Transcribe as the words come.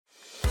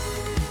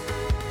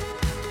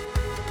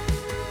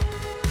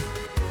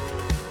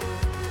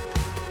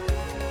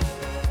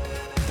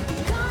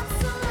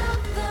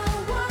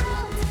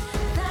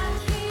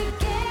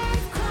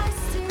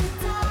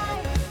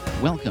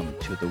Welcome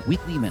to the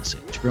weekly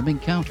message from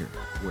Encounter,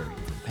 where your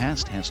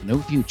past has no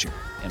future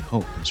and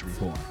hope is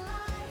reborn.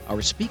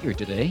 Our speaker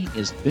today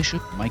is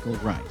Bishop Michael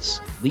Rice,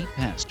 lead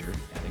pastor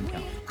at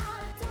Encounter.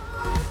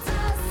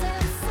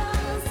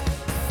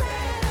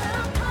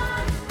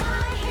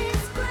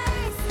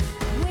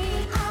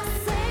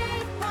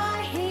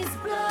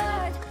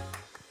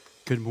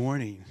 Good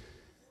morning.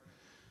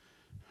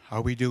 How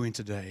are we doing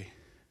today?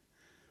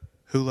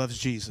 Who loves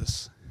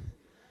Jesus?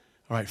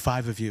 All right,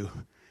 5 of you.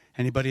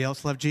 Anybody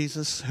else love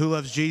Jesus? Who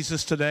loves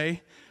Jesus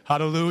today?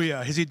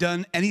 Hallelujah. Has he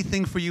done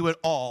anything for you at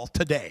all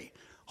today?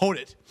 Hold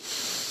it.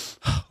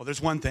 Well,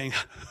 there's one thing.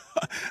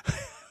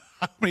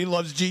 How many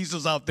loves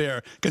Jesus out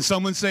there? Can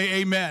someone say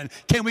amen?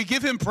 Can we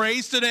give him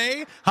praise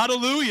today?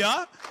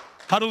 Hallelujah.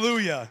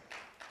 Hallelujah.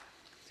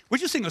 Would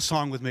you sing a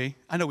song with me?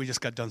 I know we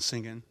just got done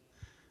singing.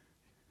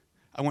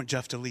 I want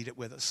Jeff to lead it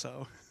with us,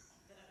 so.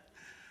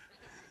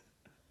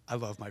 I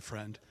love my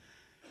friend.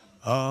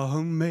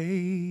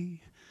 Amazing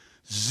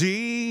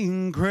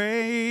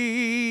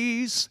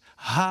grace,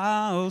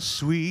 how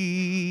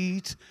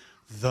sweet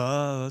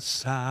the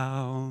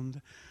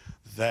sound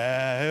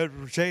that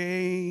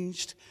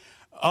changed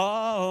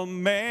a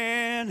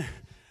man.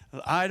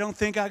 I don't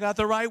think I got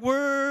the right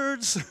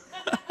words.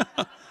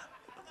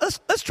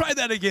 Let's try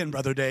that again,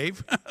 Brother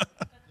Dave.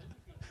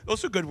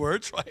 Those are good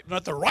words, right?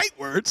 Not the right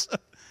words.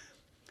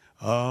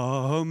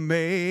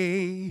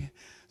 Amazing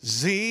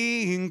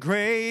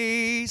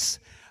grace,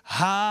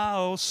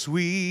 how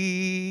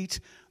sweet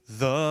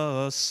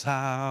the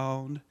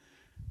sound.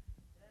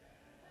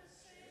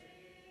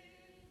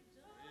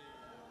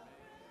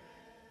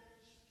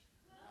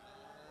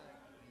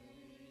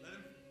 Let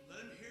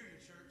him hear you,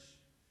 church.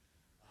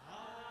 I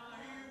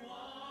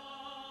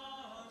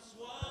once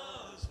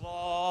was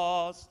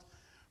lost,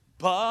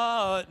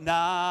 but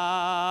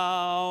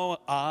now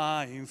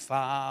I'm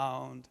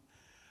found.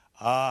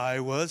 I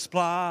was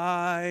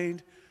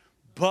blind,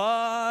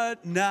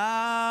 but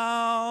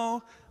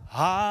now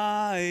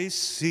I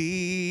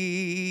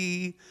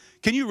see.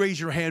 Can you raise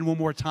your hand one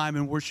more time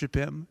and worship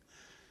him?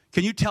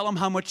 Can you tell him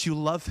how much you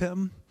love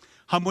him,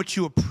 how much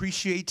you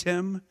appreciate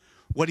him,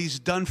 what he's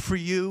done for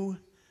you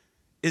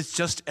is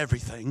just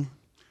everything.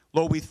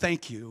 Lord, we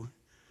thank you.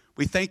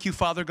 We thank you,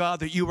 Father God,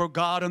 that you are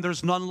God and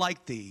there's none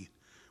like thee.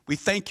 We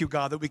thank you,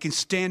 God, that we can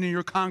stand in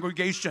your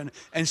congregation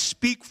and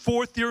speak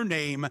forth your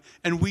name,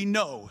 and we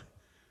know,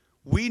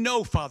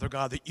 Father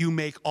God, that you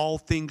make all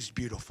things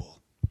beautiful.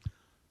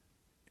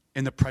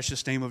 In the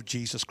precious name of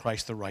Jesus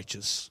Christ the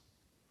righteous.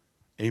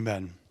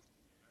 Amen.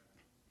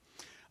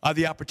 I have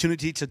the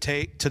opportunity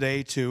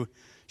today to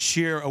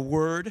share a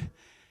word.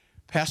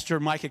 Pastor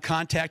Mike had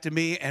contacted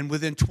me, and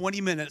within 20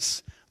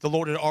 minutes, the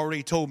Lord had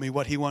already told me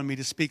what he wanted me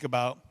to speak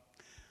about.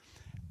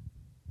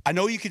 I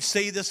know you could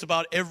say this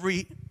about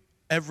every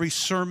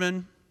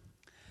sermon,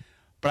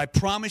 but I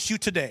promise you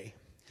today,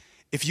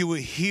 if you will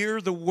hear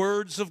the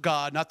words of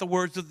God, not the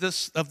words of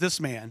this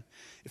man,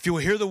 if you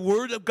will hear the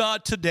word of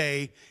God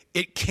today,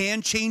 it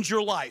can change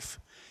your life.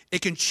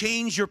 It can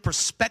change your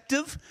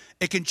perspective.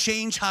 It can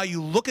change how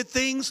you look at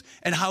things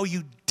and how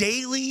you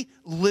daily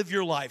live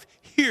your life.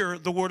 Hear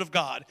the word of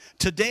God.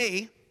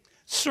 Today's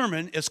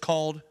sermon is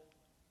called,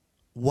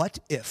 What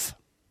If?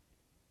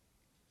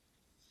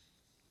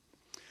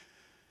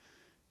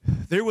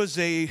 There was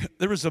a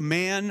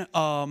man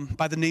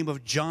by the name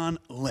of John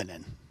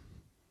Lennon.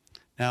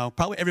 Now,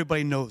 probably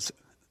everybody knows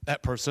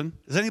that person.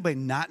 Does anybody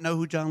not know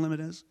who John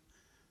Lennon is?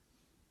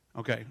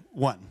 Okay,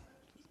 one.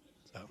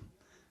 So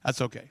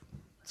that's okay.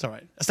 It's all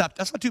right.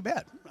 That's not too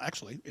bad,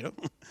 actually. You know.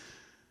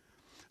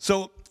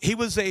 So he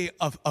was a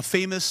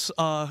famous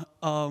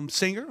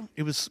singer.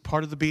 He was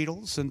part of the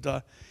Beatles,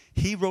 and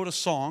he wrote a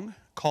song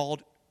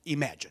called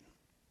 "Imagine."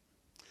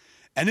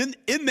 And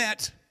in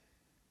that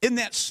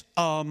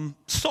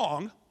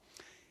song,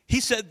 he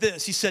said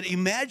this. He said,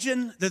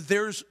 "Imagine that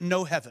there's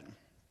no heaven.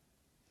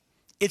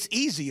 It's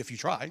easy if you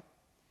try."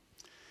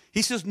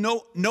 He says,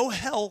 no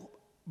hell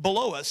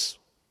below us,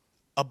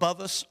 above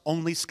us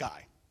only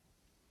sky.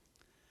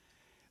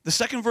 The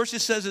second verse it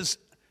says is,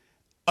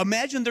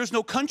 imagine there's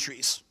no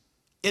countries.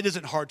 It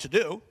isn't hard to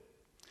do.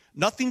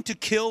 Nothing to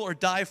kill or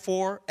die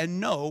for,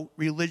 and no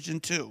religion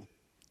too.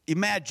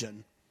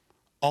 Imagine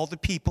all the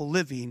people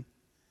living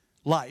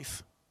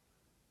life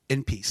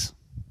in peace.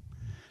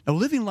 Now,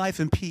 living life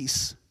in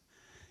peace,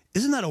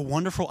 isn't that a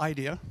wonderful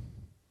idea?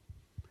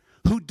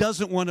 Who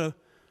doesn't want to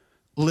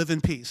live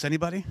in peace?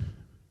 Anybody?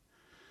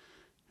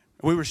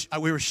 We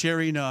were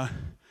sharing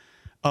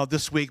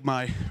this week.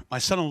 My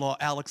son-in-law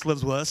Alex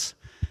lives with us,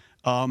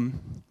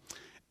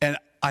 and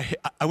I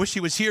wish he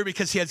was here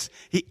because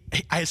I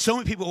had so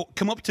many people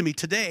come up to me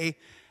today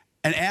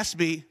and ask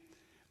me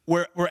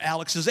where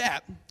Alex is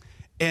at,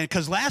 and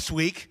because last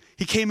week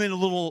he came in a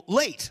little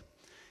late.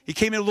 He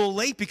came in a little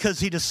late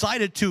because he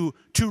decided to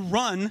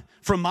run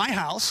from my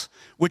house,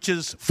 which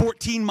is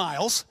 14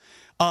 miles,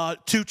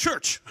 to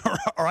church.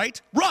 All right,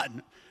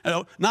 run.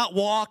 not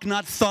walk,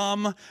 not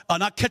thumb,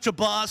 not catch a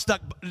bus,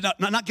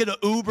 not get an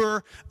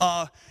Uber.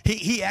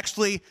 He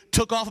actually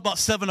took off about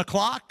 7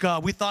 o'clock.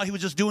 We thought he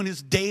was just doing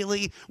his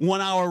daily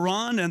 1-hour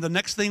run, and the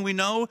next thing we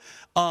know,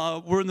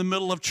 we're in the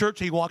middle of church.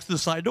 He walks to the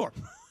side door,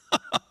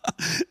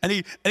 and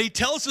he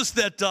tells us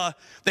that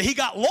he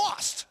got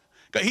lost.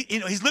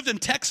 He's lived in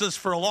Texas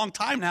for a long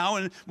time now,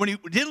 and when he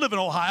did live in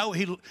Ohio,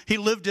 he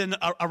lived in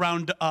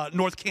around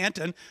North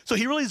Canton, so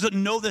he really doesn't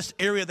know this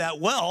area that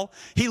well.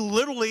 He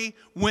literally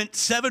went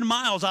 7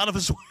 miles out of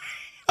his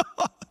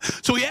way.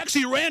 So he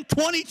actually ran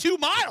 22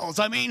 miles.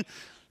 I mean,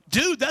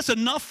 dude, that's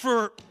enough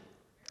for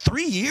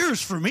 3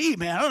 years for me,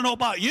 man. I don't know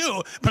about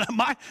you, but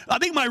I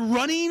think my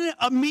running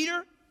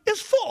meter is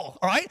full,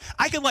 all right?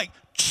 I can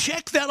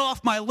check that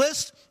off my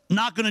list.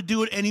 Not going to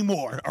do it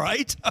anymore, all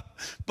right?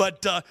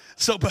 But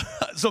so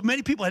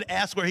many people had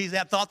asked where he's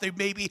at, thought they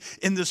maybe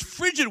in this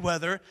frigid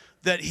weather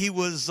that he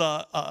was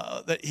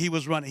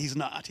running. He's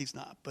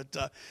not. But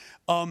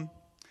I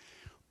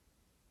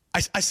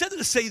said that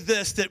to say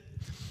this, that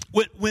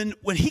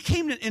when he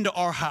came into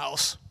our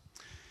house,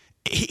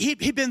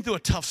 he'd been through a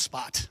tough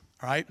spot,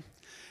 all right?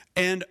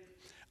 And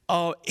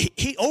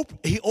he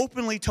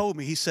openly told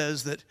me, he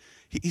says,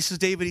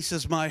 David, he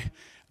says,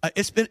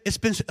 it's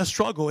been a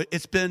struggle.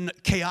 It's been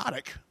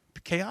chaotic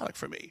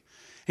for me.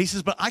 He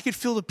says, but I could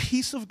feel the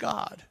peace of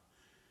God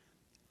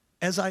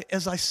as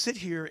I sit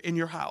here in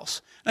your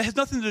house. And it has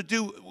nothing to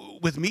do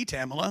with me,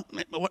 Tamala.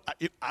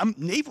 I'm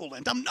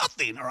navalent. I'm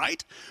nothing, all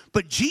right?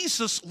 But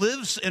Jesus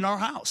lives in our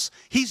house.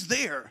 He's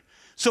there.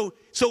 So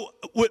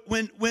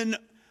when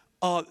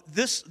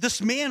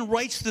this man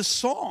writes this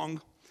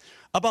song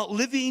about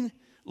living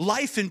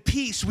life in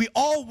peace, we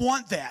all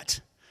want that.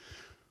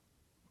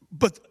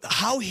 But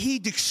how he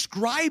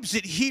describes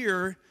it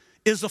here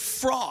is a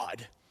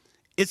fraud.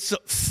 It's a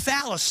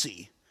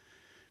fallacy,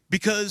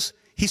 because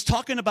he's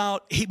talking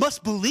about, he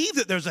must believe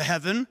that there's a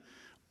heaven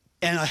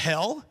and a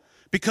hell,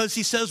 because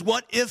he says,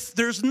 what if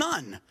there's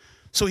none?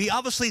 So he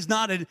obviously is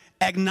not an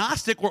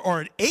agnostic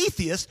or an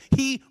atheist.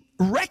 He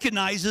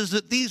recognizes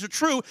that these are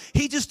true.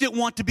 He just didn't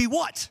want to be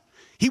what?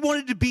 He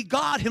wanted to be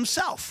God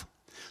himself.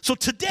 So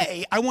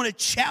today, I want to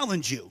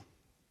challenge you.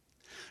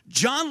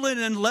 John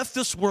Lennon left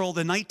this world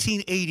in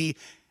 1980,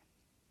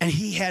 and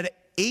he had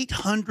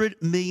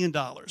 $800 million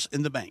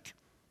in the bank.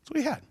 That's what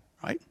he had,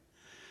 right?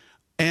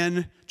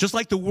 And just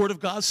like the Word of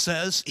God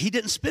says, he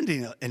didn't spend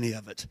any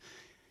of it.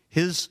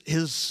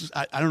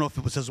 I don't know if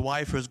it was his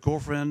wife or his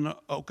girlfriend,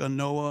 Oka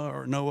Noah,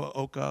 or Noah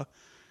Oka.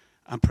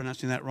 I'm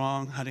pronouncing that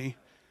wrong, honey.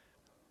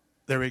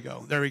 There we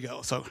go.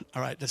 So,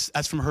 all right,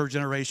 that's from her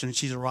generation.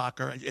 She's a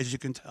rocker, as you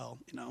can tell.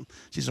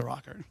 She's a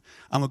rocker.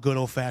 I'm a good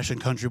old-fashioned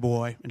country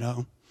boy,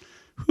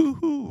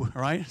 Hoo-hoo,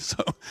 all right?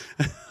 So,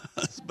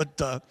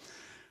 but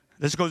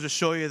this goes to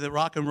show you that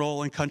rock and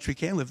roll and country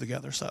can live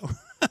together, so.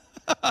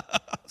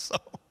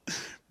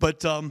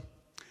 But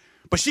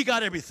she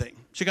got everything.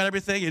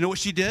 You know what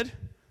she did?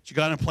 She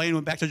got on a plane and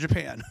went back to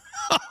Japan.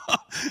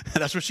 And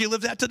that's where she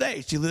lives at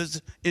today. She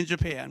lives in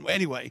Japan.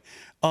 Anyway,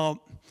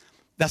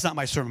 that's not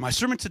my sermon. My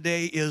sermon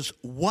today is,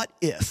 what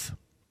if?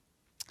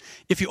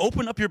 If you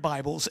open up your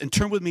Bibles and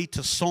turn with me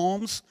to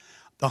Psalms,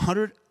 the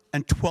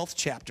 112th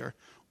chapter,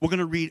 we're going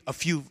to read a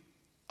few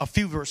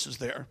verses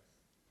there.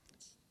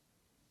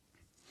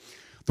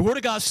 The Word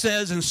of God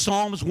says in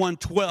Psalms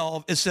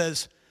 112, it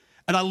says,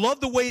 and I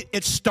love the way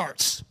it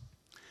starts.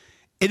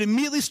 It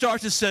immediately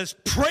starts, it says,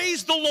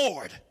 praise the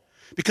Lord,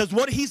 because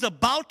what he's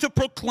about to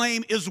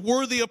proclaim is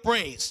worthy of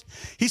praise.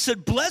 He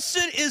said,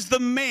 blessed is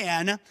the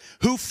man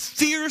who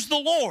fears the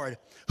Lord,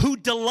 who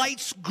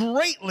delights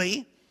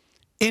greatly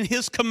in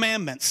his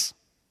commandments.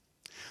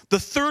 The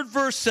third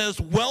verse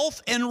says,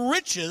 wealth and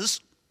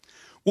riches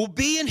will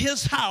be in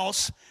his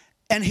house,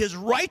 and his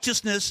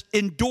righteousness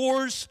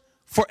endures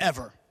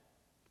forever.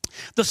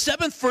 The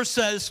seventh verse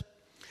says,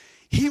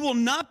 he will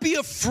not be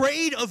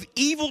afraid of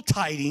evil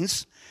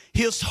tidings.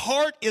 His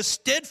heart is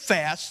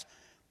steadfast,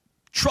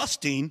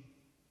 trusting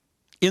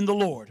in the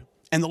Lord.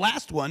 And the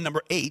last one,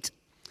 number 8,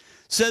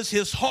 says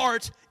his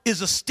heart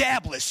is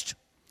established.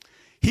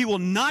 He will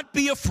not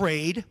be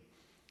afraid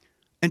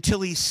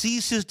until he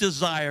sees his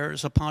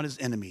desires upon his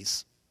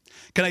enemies.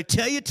 Can I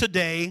tell you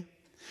today,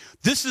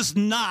 this is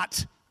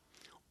not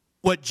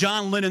what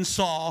John Lennon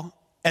saw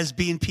as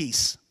being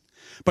peace.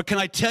 But can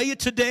I tell you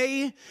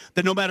today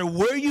that no matter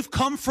where you've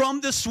come from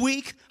this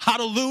week,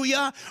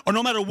 hallelujah, or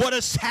no matter what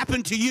has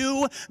happened to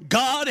you,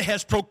 God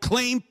has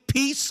proclaimed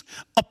peace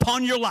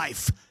upon your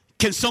life.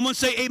 Can someone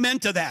say amen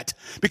to that?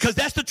 Because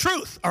that's the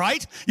truth, all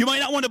right? You might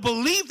not want to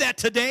believe that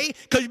today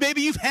because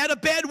maybe you've had a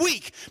bad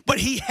week, but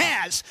he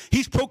has.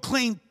 He's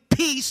proclaimed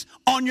peace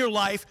on your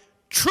life,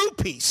 true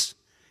peace.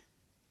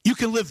 You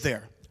can live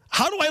there.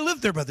 How do I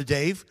live there, Brother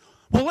Dave?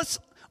 Well,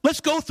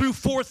 let's go through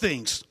 4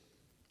 things.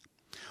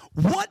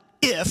 What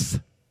if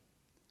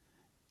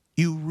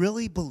you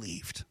really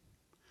believed?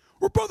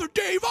 Well, Brother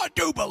Dave, I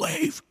do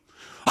believe.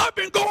 I've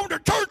been going to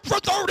church for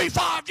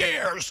 35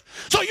 years,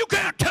 so you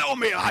can't tell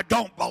me I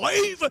don't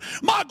believe.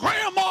 My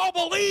grandma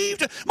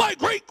believed. My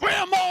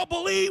great-grandma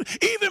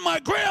believed. Even my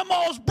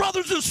grandma's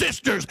brothers and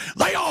sisters,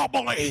 they all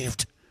believed.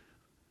 saved.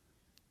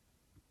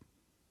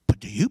 But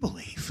do you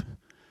believe?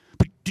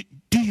 But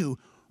do you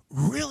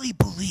really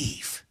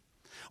believe?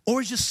 Or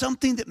is it just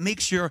something that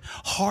makes your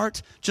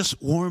heart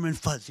just warm and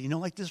fuzzy?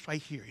 Like this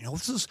right here.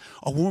 This is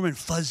a warm and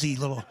fuzzy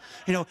little,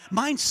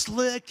 mine's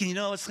slick, and,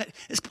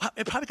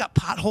 it probably got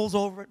potholes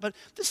over it, but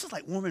this is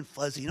like warm and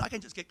fuzzy. I can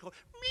just get meow,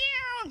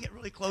 and get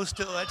really close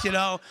to it,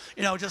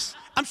 just,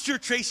 I'm sure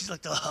Tracy's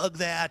like to hug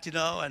that,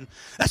 and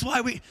that's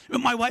why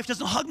my wife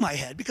doesn't hug my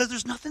head, because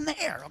there's nothing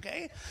there,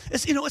 okay?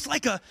 It's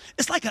like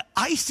an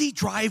icy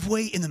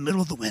driveway in the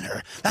middle of the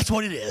winter. That's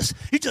what it is.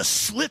 You just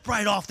slip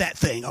right off that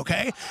thing,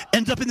 okay?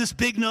 Ends up in this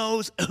big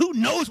nose. Who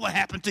knows what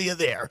happened to you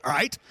there, all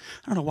right?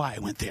 I don't know why I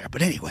went there,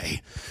 but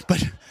anyway.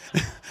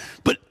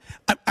 But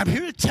I'm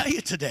here to tell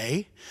you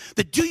today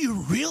that do you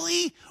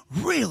really,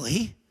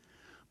 really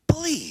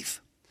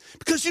believe?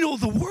 Because,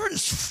 the Word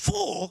is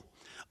full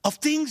of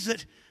things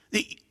that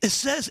it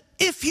says,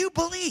 if you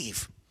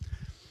believe.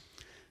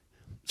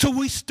 So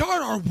we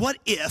start our what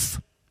if.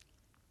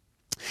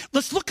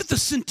 Let's look at the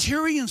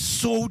centurion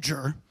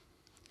soldier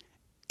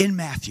in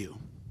Matthew.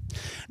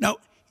 Now,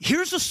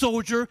 here's a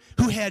soldier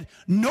who had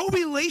no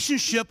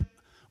relationship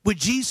with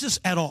Jesus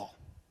at all.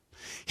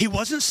 He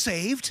wasn't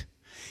saved.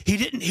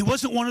 He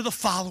wasn't one of the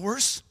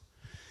followers.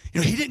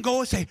 He didn't go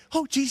and say,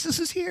 oh, Jesus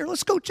is here.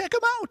 Let's go check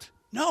him out.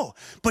 No,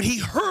 but he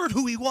heard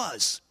who he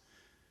was.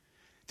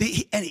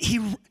 And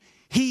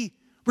he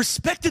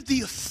respected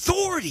the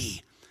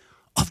authority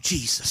of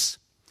Jesus.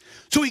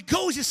 So he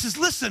goes, he says,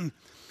 listen,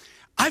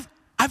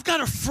 I've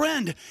got a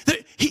friend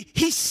that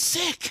he's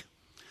sick.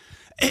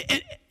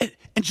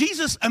 And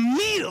Jesus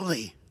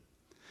immediately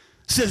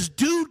says,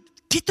 dude,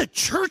 get to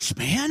church,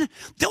 man.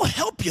 They'll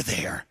help you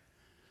there.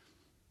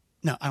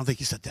 No, I don't think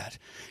he said that.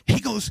 He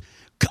goes,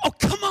 oh,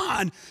 come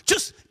on.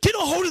 Just get a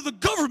hold of the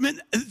government.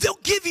 They'll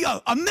give you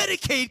a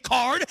Medicaid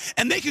card,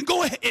 and they can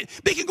go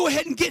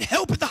ahead and get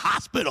help at the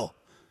hospital.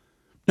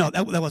 No,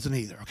 that wasn't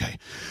either, okay?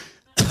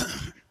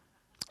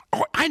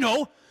 I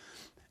know.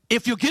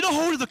 If you get a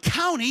hold of the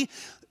county,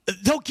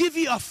 they'll give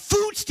you a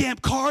food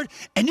stamp card,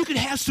 and you can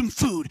have some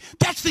food.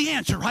 That's the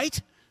answer,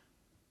 right?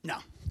 No.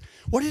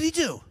 What did he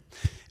do?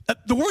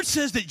 The word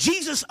says that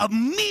Jesus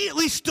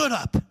immediately stood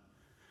up.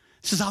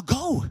 He says, I'll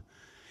go.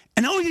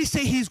 And not only did he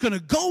say he's going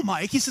to go,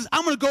 Mike, he says,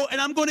 I'm going to go and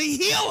I'm going to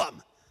heal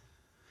him.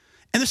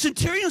 And the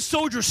centurion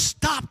soldier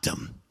stopped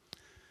him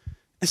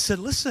and said,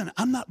 listen,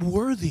 I'm not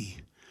worthy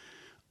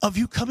of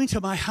you coming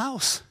to my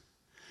house,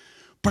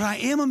 but I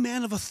am a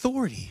man of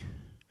authority.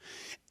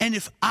 And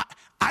if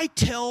I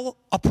tell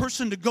a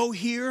person to go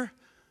here,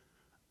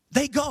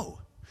 they go.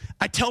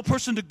 I tell a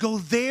person to go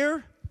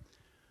there,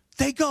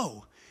 they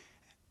go.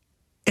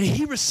 And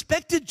he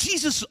respected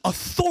Jesus'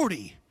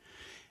 authority.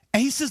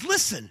 And he says,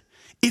 listen,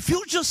 if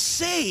you'll just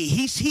say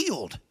he's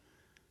healed,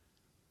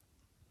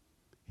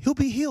 he'll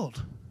be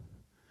healed.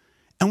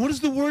 And what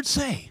does the word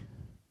say?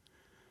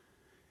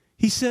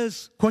 He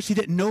says, of course, he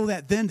didn't know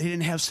that then. They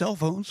didn't have cell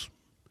phones,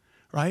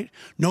 right?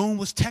 No one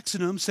was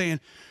texting him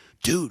saying,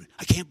 dude,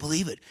 I can't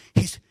believe it.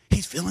 He's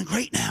feeling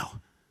great now.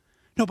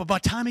 No, but by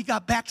the time he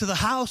got back to the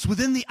house,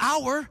 within the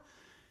hour,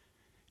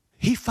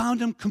 he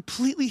found him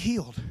completely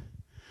healed.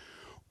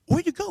 Where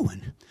are you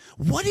going?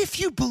 What if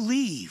you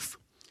believe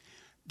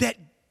that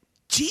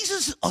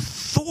Jesus'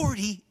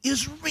 authority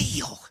is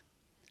real?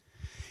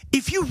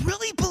 If you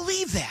really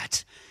believe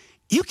that,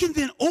 you can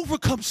then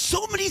overcome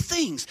so many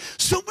things,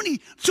 so many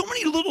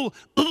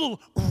little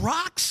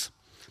rocks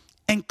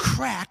and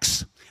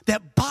cracks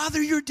that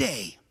bother your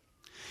day.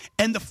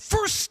 And the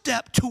first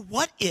step to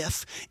what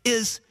if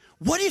is,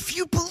 what if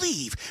you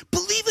believe?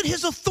 Believe in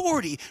his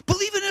authority.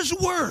 Believe in his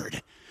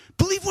word.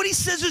 Believe what he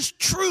says is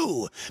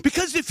true.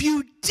 Because if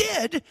you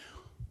did,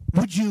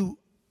 would you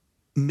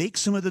make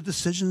some of the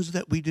decisions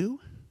that we do?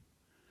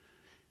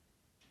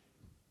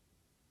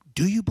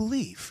 Do you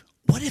believe?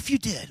 What if you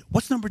did?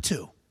 What's number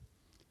 2?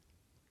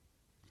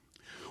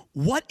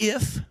 What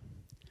if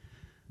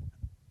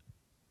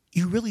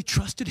you really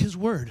trusted his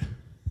word?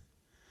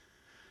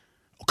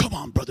 Oh, come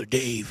on, Brother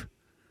Dave.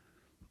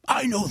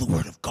 I know the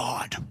word of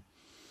God.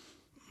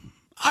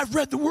 I've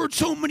read the word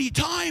so many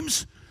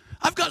times.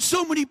 I've got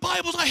so many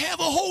Bibles. I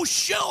have a whole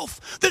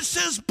shelf that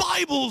says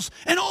Bibles,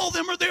 and all of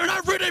them are there, and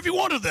I've read every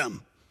one of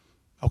them.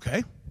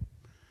 Okay.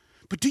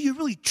 But do you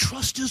really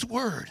trust his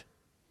word?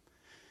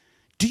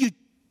 Do you?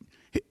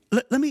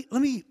 Let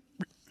me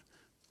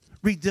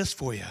read this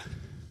for you.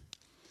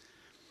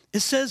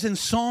 It says in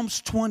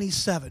Psalms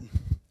 27,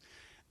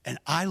 and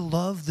I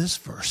love this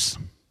verse.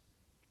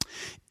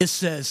 It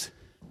says,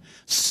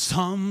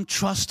 some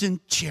trust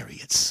in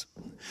chariots,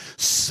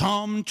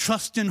 some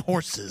trust in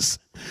horses,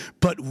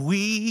 but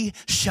we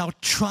shall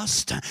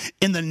trust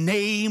in the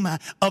name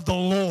of the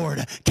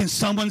Lord. Can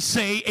someone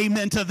say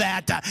amen to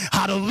that?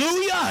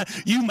 Hallelujah.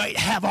 You might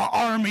have an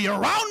army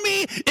around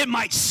me. It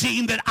might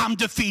seem that I'm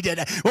defeated.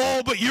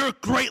 Oh, but you're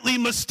greatly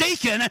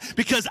mistaken,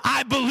 because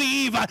I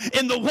believe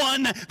in the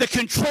one that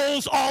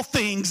controls all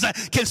things.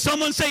 Can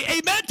someone say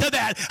amen to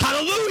that?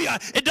 Hallelujah.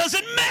 It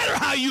doesn't matter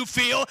how you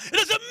feel. It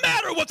doesn't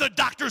matter what the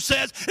doctor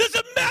says. It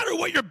doesn't matter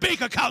what your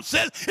bank account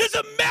says. It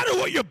doesn't matter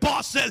what your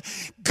boss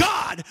says.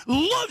 God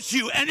loves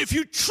you, and if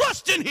you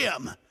trust in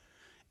him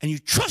and you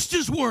trust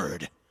his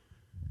word,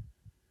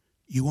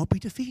 you won't be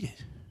defeated.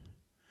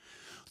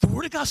 The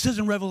word of God says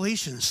in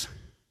Revelations,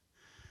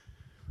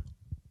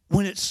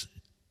 when it's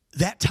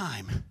that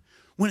time,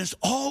 when it's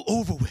all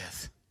over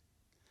with,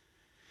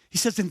 he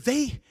says, and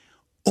they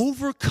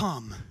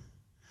overcome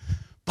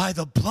by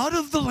the blood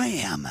of the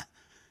Lamb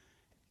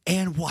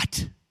and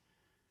what?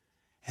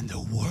 And the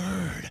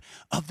word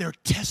of their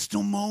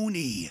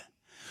testimony.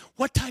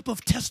 What type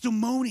of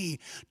testimony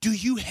do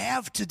you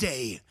have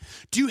today?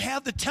 Do you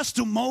have the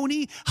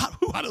testimony?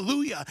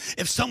 Hallelujah.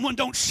 If someone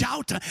don't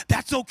shout,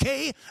 that's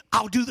okay.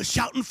 I'll do the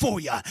shouting for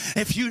you.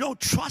 If you don't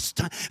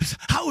trust,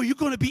 how are you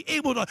going to be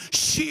able to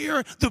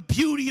share the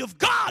beauty of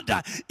God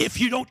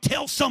if you don't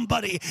tell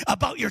somebody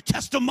about your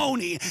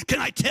testimony? Can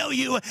I tell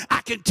you,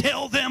 I can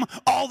tell them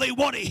all they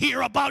want to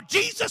hear about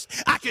Jesus.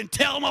 I can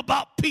tell them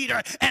about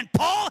Peter and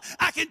Paul.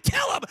 I can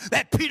tell them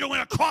that Peter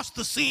went across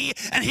the sea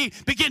and he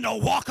began to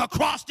walk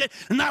across it,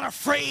 not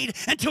afraid,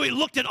 until he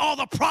looked at all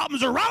the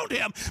problems around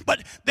him.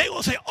 But they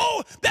will say,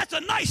 oh, that's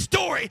a nice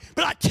story,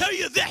 but I tell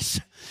you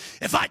this,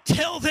 if I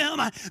tell them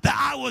that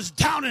I was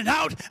down and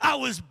out, I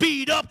was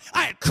beat up,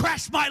 I had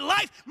crashed my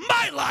life,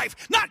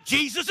 not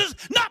Jesus's,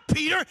 not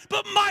Peter,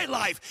 but my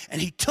life,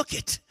 and he took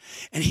it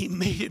and he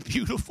made it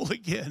beautiful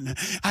again.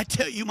 I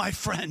tell you, my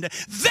friend,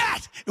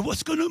 that is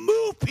what's going to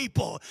move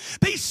people.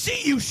 They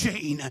see you,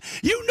 Shane.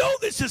 You know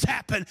this has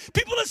happened.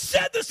 People have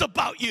said this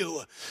about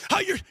you. How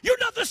you're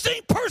not the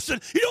same person.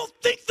 You don't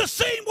think the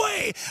same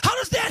way. How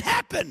does that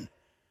happen?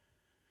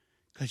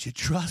 Because you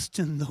trust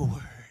in the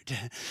word.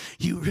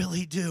 You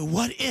really do.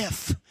 What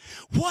if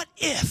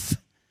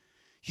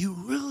you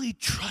really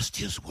trust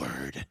his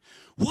word?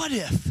 What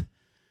if?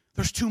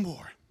 There's two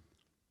more.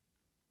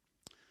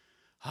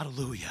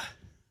 Hallelujah.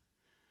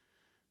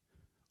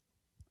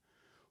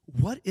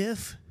 What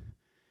if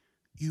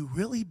you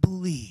really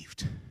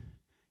believed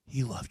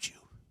he loved you?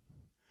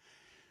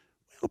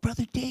 Well,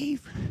 Brother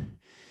Dave,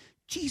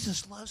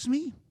 Jesus loves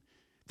me. In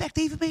fact,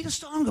 they even made a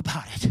song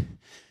about it.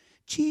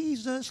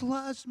 Jesus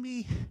loves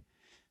me,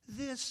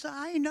 this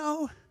I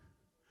know,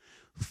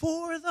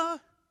 for the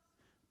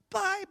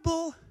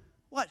Bible,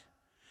 what?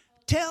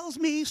 Tells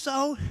me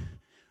so.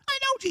 I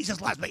know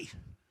Jesus loves me.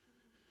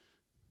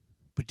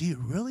 But do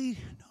you really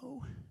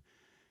know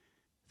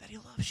that he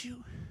loves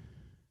you?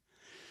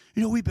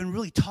 You know, we've been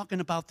really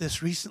talking about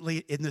this recently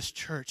in this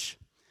church,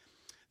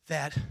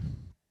 that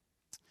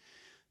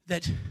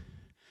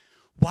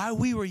while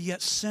we were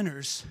yet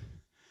sinners,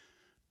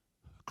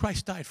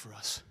 Christ died for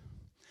us.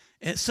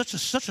 And it's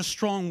such a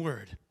strong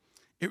word.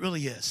 It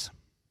really is.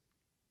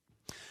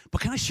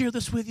 But can I share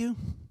this with you?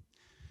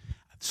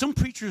 Some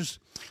preachers,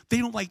 they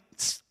don't like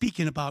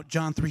speaking about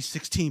John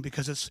 3:16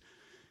 because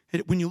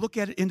when you look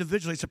at it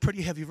individually, it's a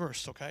pretty heavy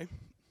verse, okay?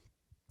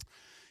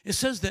 It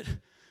says that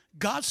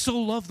God so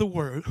loved the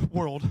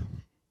world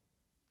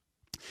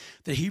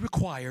that he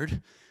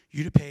required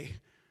you to pay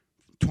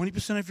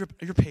 20% of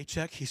your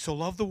paycheck. He so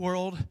loved the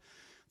world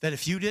that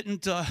if you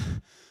didn't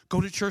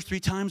go to church 3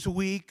 times a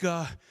week,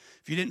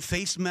 if you didn't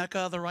face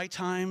Mecca the right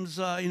times,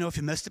 if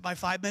you missed it by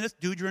 5 minutes,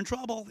 dude, you're in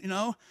trouble,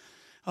 No,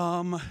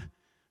 I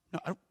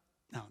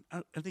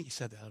don't think he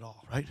said that at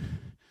all, right?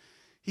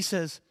 It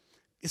says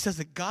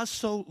that God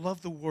so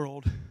loved the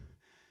world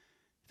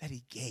that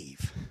he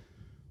gave.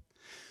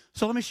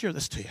 So let me share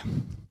this to you.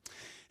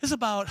 It's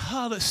about,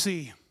 let's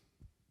see.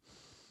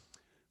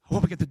 I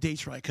hope I get the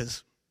dates right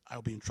because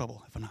I'll be in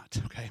trouble if I'm not,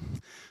 okay?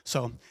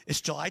 So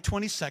it's July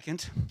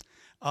 22nd,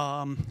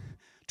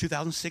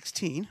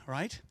 2016,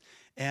 right?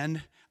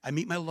 And I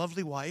meet my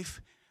lovely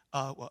wife.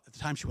 Well, at the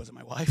time she wasn't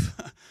my wife.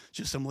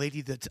 She was some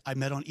lady that I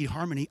met on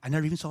eHarmony. I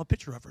never even saw a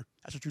picture of her.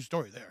 That's a true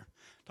story there.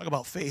 Talk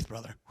about faith,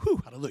 brother.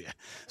 Whew, hallelujah.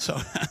 So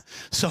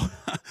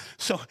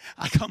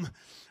I come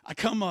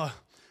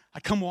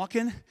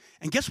walking,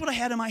 and guess what I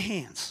had in my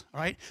hands,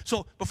 all right?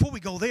 So before we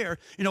go there,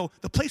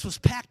 the place was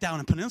packed down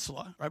in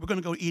Peninsula, right? We're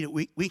going to go eat at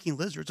Winking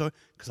Lizards,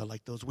 because I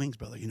like those wings,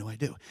 brother. I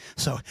do.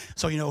 So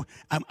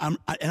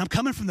I'm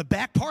coming from the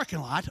back parking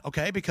lot,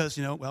 okay? Because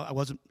I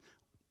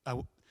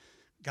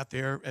got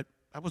there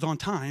I was on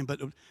time, but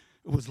it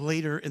was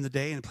later in the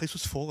day, and the place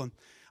was full, and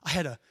I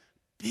had a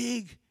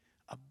big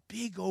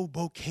old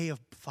bouquet of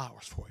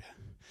flowers for you.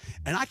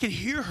 And I could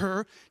hear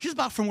her. She's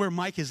about from where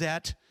Mike is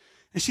at.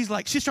 And she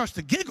starts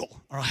to giggle,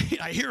 all right?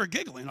 I hear her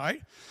giggling, all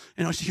right?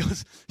 She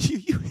goes,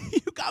 you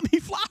got me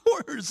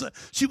flowers.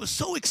 She was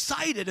so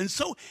excited and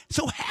so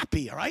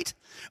happy, all right?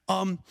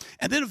 And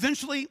then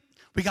eventually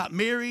we got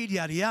married,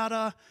 yada,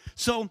 yada.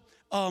 So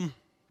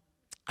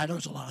I I know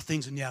there's a lot of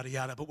things in yada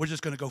yada, but we're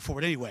just going to go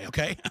forward anyway,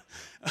 okay?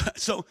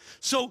 So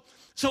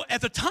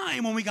at the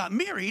time when we got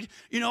married,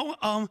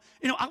 I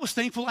was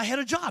thankful I had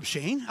a job,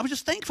 Shane. I was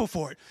just thankful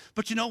for it.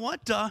 But you know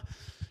what?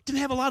 Didn't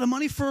have a lot of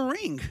money for a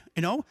ring.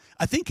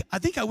 I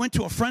think I went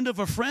to a friend of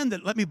a friend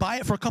that let me buy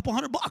it for a couple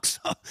 $100.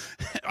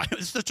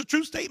 It's just a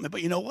true statement.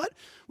 But you know what?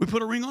 We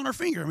put a ring on our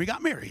finger and we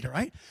got married. All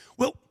right.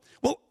 Well,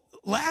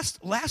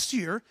 last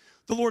year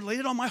the Lord laid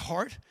it on my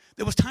heart.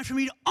 It was time for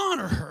me to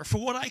honor her for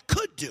what I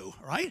could do,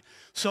 right?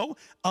 So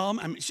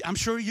I'm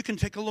sure you can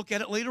take a look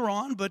at it later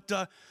on, but,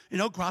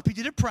 Grappy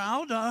did it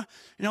proud.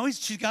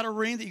 She's got a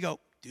ring that you go,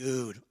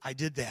 dude, I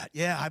did that.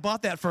 Yeah, I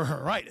bought that for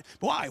her, right?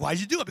 Why? Why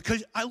did you do it?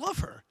 Because I love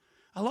her.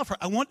 I love her.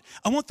 I want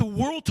the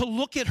world to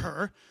look at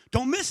her.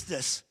 Don't miss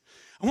this.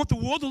 I want the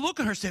world to look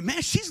at her and say,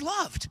 man, she's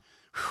loved.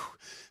 Whew.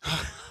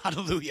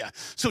 Hallelujah.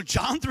 So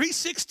John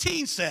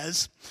 3:16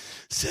 says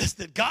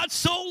that God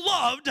so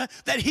loved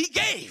that he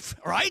gave,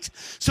 right?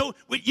 So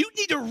you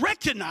need to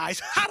recognize,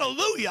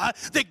 hallelujah,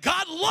 that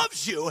God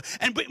loves you.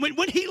 And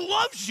when he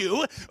loves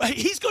you,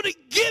 he's going to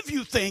give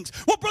you things.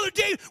 Well, Brother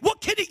Dave, what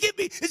can he give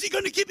me? Is he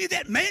going to give me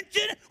that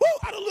mansion? Woo,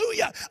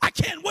 hallelujah. I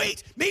can't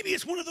wait. Maybe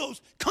it's one of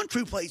those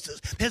country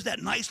places. There's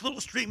that nice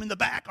little stream in the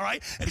back, all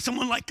right? And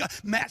someone like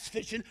Matt's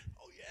fishing.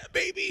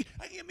 Baby,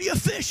 give me a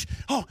fish.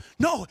 Oh,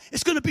 no,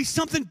 it's going to be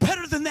something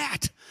better than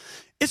that.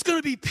 It's going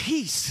to be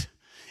peace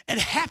and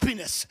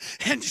happiness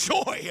and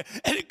joy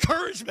and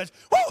encouragement.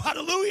 Whoa,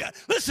 hallelujah.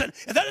 Listen,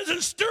 if that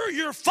doesn't stir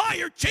your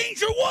fire,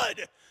 change your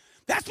wood.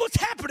 That's what's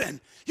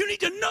happening. You need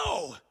to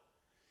know.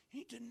 You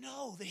need to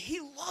know that he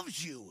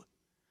loves you.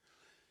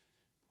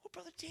 Well,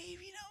 Brother Dave,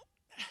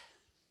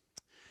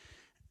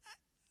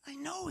 I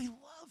know he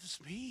loves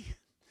me.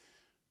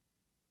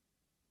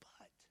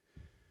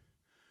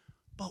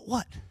 But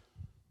what?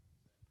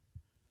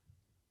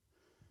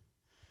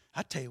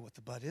 I'll tell you what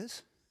the but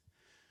is.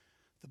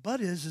 The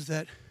but is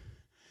that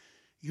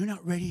you're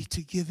not ready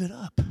to give it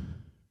up.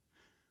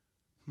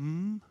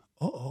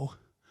 Uh-oh.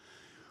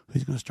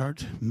 He's going to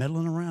start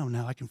meddling around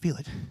now. I can feel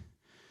it.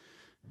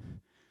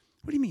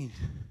 What do you mean?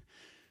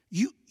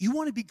 You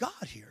want to be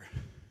God here.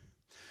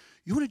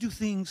 You want to do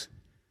things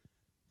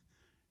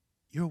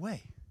your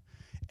way.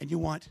 And you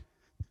want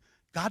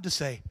God to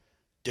say,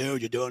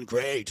 dude, you're doing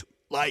great.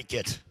 Like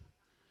it.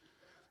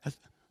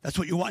 That's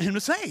what you want him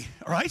to say,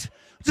 all right?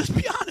 Just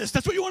be honest.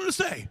 That's what you want him to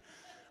say,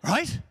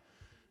 right?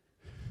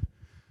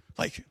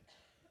 Like,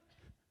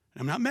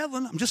 I'm not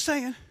meddling. I'm just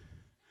saying.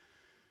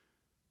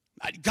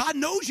 God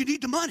knows you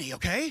need the money,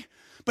 okay?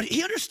 But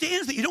he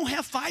understands that you don't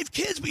have 5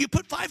 kids, but you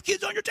put 5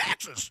 kids on your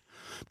taxes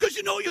because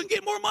you know you can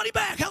get more money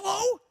back.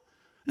 Hello?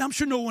 Now, I'm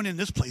sure no one in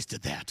this place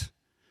did that,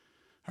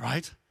 all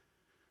right?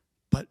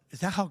 But is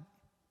that how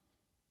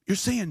you're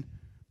saying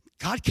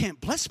God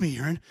can't bless me,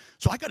 Aaron,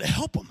 so I got to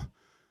help him?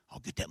 I'll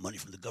get that money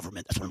from the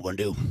government. That's what I'm going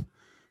to do.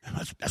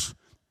 That's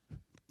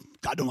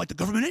God don't like the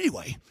government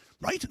anyway,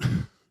 right?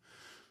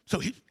 So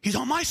he's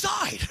on my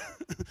side.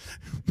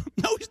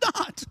 No, he's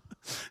not.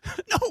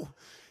 No,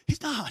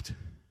 he's not.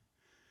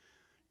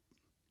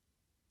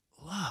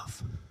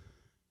 Love.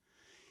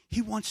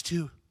 He wants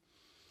to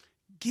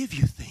give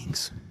you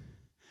things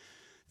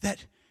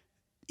that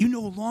you no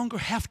longer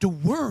have to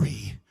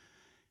worry.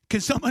 Can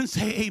someone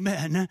say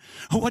amen?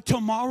 What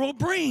tomorrow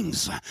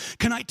brings.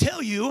 Can I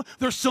tell you,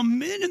 there's some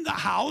men in the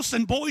house,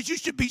 and boys, you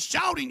should be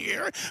shouting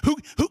here, who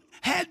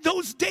had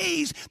those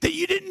days that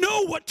you didn't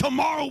know what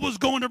tomorrow was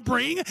going to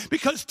bring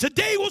because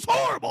today was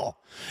horrible.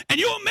 And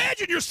you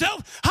imagine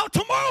yourself how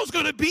tomorrow's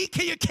going to be.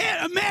 You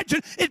can't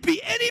imagine it be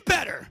any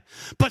better.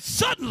 But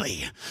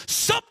suddenly,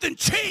 something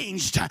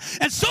changed,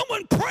 and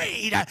someone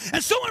prayed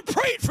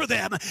for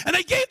them, and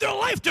they gave their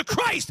life to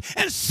Christ,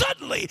 and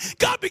suddenly,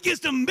 God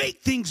begins to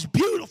make things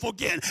beautiful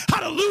again.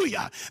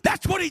 Hallelujah.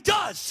 That's what he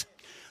does.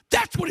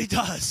 That's what he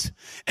does.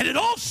 And it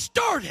all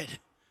started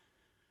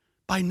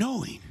by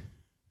knowing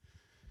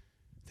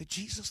that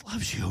Jesus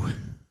loves you.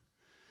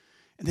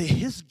 And that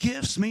his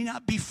gifts may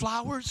not be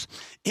flowers.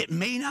 It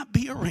may not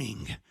be a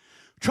ring.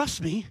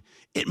 Trust me,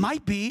 it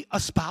might be a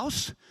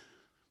spouse.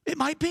 It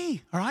might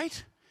be, all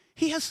right?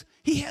 He has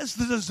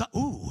the desire.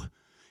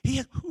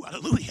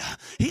 Hallelujah.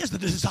 He has the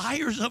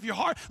desires of your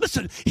heart.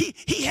 Listen,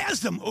 he has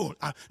them.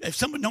 If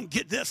someone don't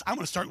get this, I'm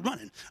going to start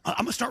running. I'm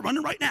going to start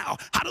running right now.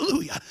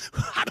 Hallelujah.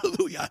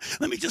 Hallelujah.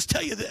 Let me just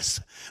tell you this.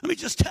 Let me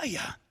just tell you.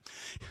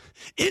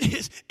 In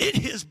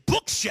his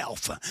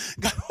bookshelf,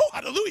 God,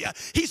 hallelujah,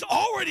 he's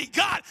already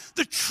got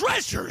the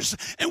treasures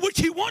in which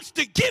he wants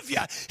to give you.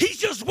 He's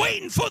just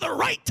waiting for the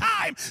right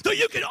time so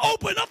you can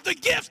open up the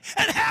gifts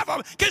and have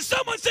them. Can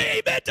someone say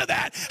amen to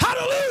that?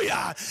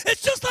 Hallelujah.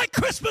 It's just like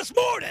Christmas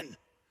morning.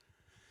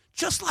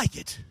 Just like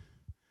it.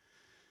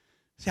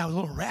 See, I was a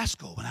little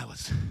rascal when I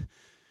was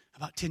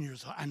about 10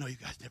 years old. I know you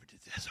guys never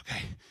did this,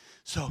 okay?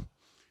 So,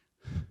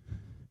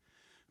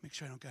 make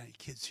sure I don't got any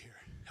kids here.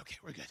 Okay,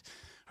 we're good.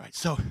 All right,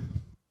 so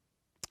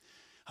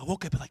I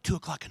woke up at like 2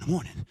 o'clock in the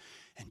morning,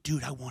 and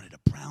dude, I wanted a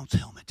Browns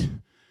helmet.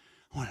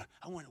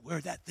 I wanted to wear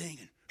that thing,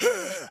 and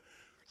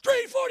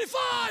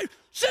 345,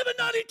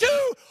 792,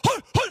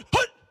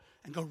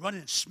 and go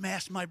running and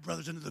smash my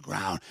brothers into the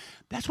ground.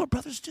 That's what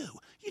brothers do.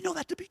 You know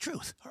that to be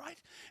truth, all right?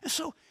 And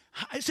so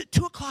it's at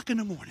 2 o'clock in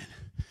the morning,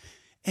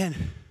 and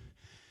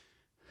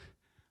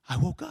I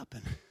woke up,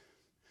 and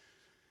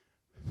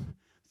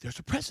there's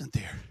a present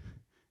there.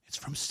 It's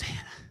from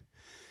Santa.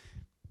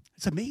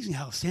 It's amazing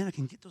how Santa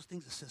can get those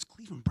things that says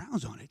Cleveland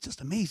Browns on it. It's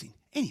just amazing.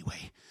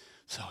 Anyway,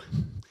 so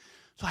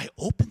I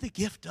opened the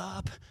gift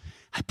up.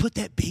 I put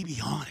that baby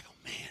on. I go,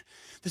 man,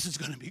 this is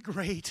going to be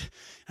great.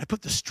 I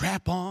put the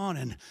strap on,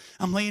 and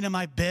I'm laying in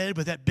my bed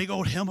with that big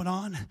old helmet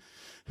on.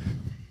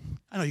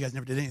 I know you guys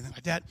never did anything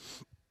like that.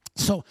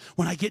 So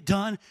when I get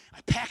done, I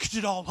packaged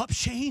it all up,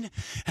 Shane,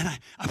 and I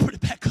put it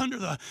back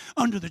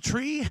under the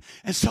tree.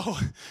 And so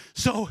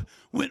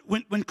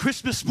when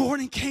Christmas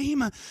morning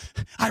came,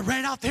 I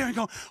ran out there and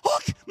go,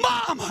 look,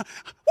 Mom,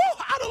 woo,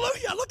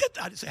 hallelujah, look at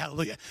that. I didn't say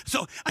hallelujah.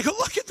 So I go,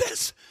 look at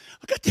this.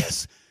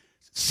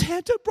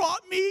 Santa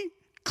brought me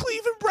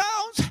Cleveland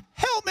Browns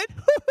helmet.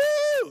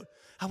 Woo-hoo!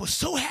 I was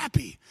so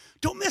happy.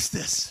 Don't miss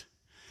this.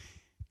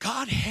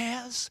 God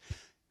has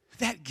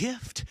that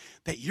gift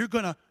that you're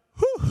going to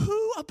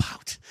hoo-hoo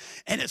about,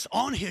 and it's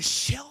on his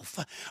shelf.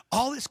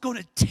 All it's going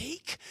to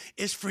take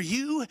is for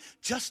you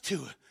just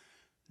to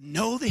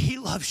know that he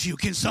loves you.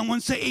 Can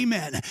someone say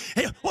amen?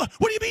 Hey, what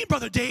do you mean,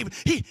 Brother Dave?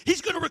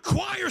 He's going to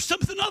require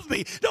something of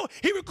me. No,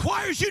 he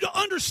requires you to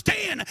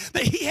understand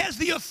that he has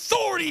the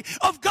authority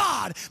of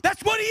God.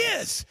 That's what he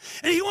is.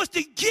 And he wants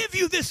to give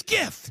you this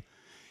gift.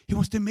 He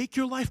wants to make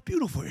your life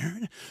beautiful,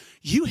 Aaron.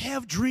 You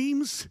have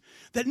dreams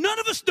that none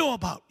of us know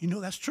about. You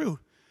know that's true.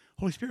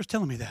 Holy Spirit's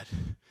telling me that.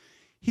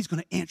 He's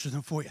going to answer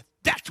them for you.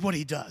 That's what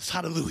he does.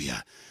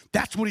 Hallelujah.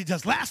 That's what he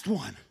does. Last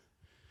one.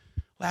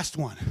 If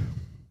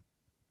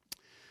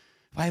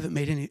I haven't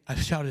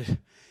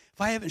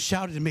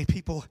shouted and made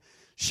people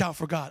shout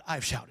for God,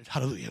 I've shouted.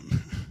 Hallelujah.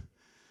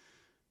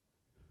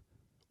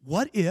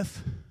 What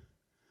if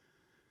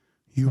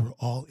you were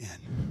all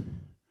in?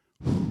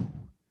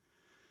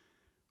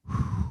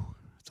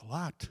 That's a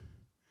lot.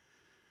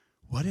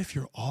 What if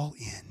you're all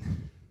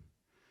in?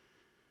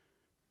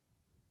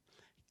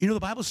 You know, the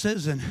Bible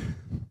says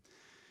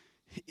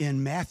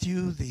in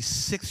Matthew, the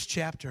 6th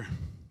chapter,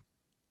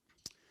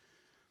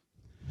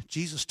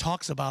 Jesus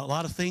talks about a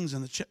lot of things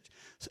in the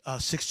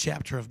 6th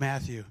chapter of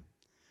Matthew.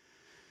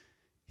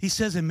 He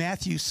says in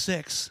Matthew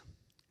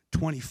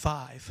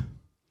 6:25,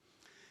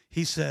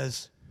 he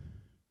says,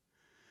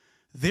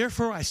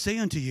 therefore I say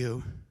unto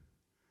you,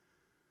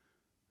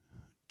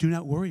 do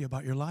not worry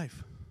about your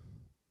life.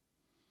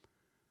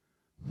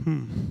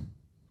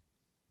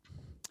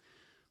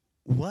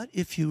 What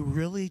if you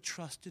really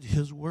trusted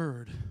his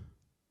word?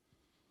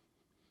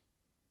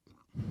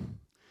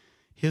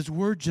 His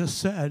word just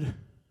said,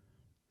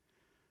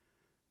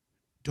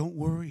 don't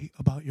worry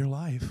about your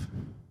life.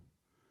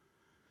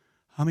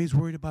 How many's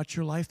worried about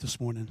your life this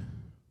morning?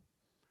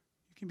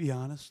 You can be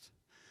honest.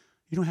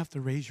 You don't have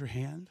to raise your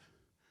hand,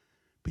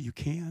 but you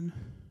can.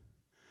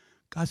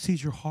 God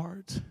sees your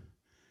heart.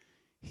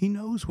 He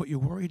knows what you're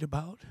worried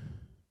about.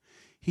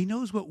 He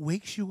knows what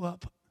wakes you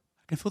up. I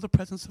can feel the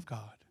presence of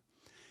God.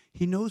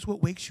 He knows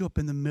what wakes you up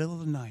in the middle of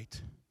the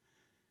night,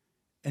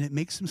 and it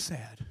makes him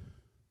sad.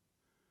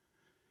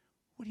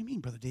 What do you mean,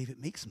 Brother Dave? It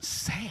makes him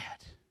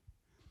sad.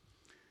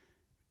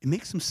 It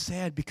makes him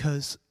sad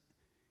because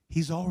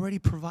he's already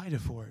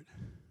provided for it.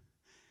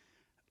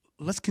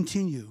 Let's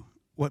continue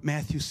what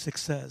Matthew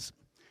 6 says.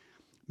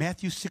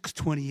 Matthew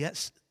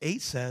 6:28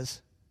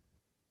 says,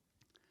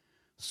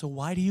 so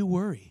why do you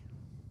worry?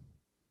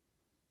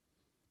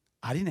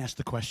 I didn't ask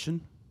the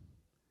question.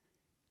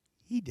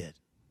 He did.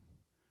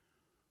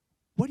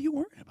 What are you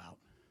worrying about?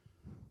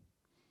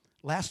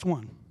 Last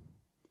one.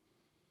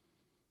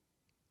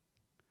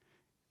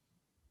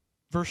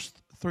 Verse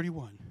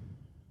 31.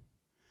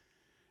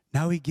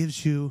 Now he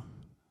gives you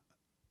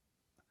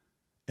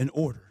an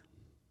order.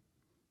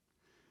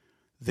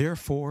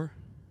 Therefore,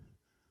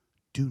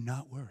 do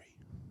not worry.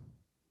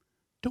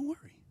 Don't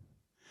worry.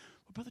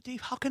 Well, Brother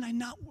Dave, how can I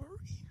not worry?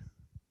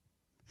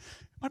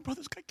 My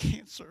brother's got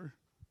cancer.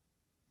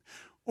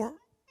 Or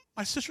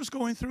my sister's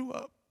going through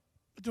a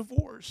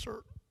divorce.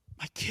 Or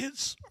my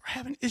kids are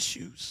having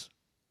issues.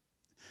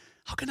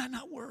 How can I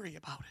not worry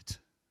about it?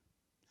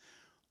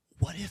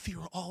 What if you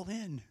were all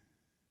in?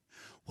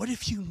 What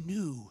if you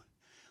knew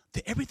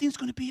that everything's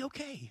going to be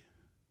okay?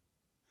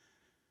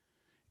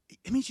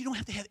 It means you don't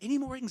have to have any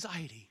more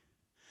anxiety.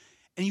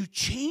 And you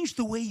change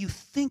the way you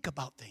think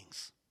about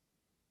things.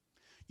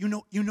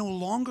 You no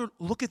longer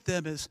look at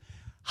them as,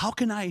 how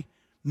can I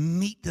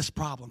meet this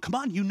problem? Come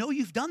on, you know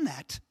you've done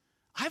that.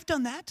 I've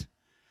done that.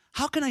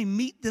 How can I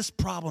meet this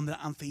problem that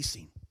I'm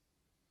facing?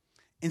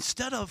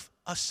 Instead of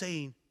us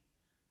saying,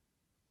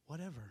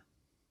 whatever.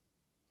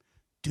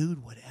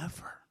 Dude,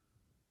 whatever.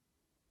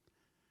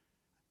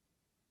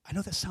 I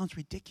know that sounds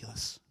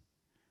ridiculous,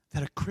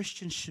 that a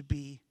Christian should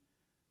be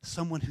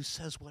someone who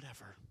says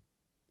whatever.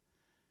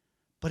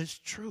 But it's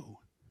true.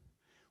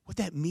 What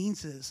that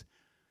means is,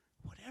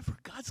 whatever,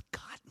 God's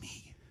got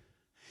me.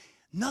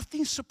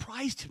 Nothing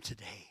surprised him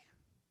today.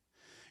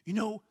 You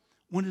know,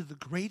 one of the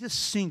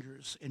greatest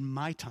singers in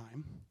my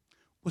time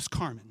was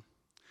Carmen.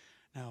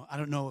 Now, I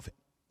don't know if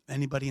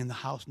anybody in the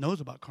house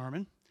knows about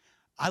Carmen.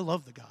 I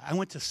love the guy. I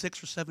went to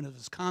 6 or 7 of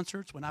his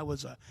concerts when I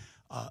was a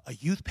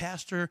youth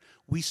pastor.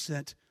 We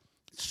sent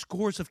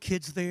scores of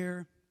kids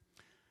there.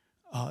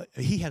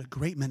 He had a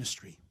great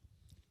ministry.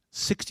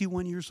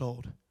 61 years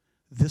old.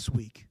 This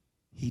week,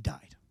 he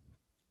died.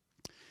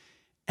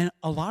 And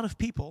a lot of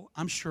people,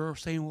 I'm sure, are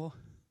saying, well,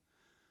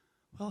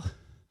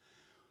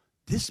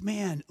 this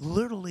man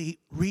literally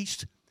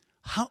reached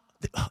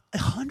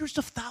hundreds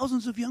of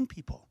thousands of young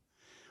people.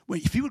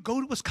 If you would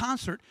go to his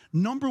concert,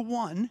 number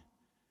one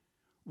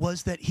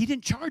was that he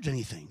didn't charge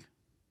anything.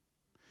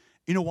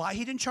 You know why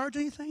he didn't charge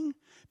anything?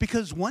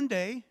 Because one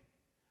day,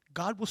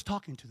 God was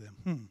talking to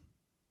them.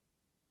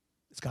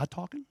 Is God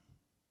talking?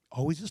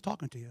 Always is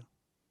talking to you.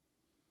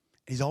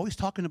 He's always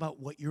talking about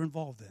what you're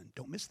involved in.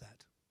 Don't miss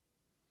that.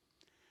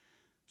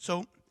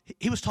 So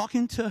he was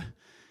talking to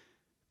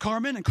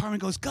Carmen, and Carmen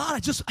goes, God, I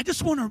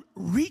just want to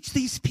reach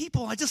these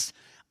people. I just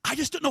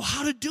don't know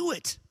how to do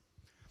it.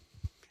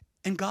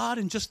 And God,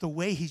 in just the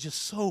way he's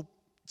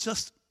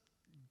just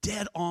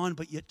dead on,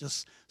 but yet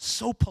just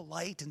so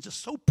polite and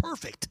just so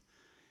perfect,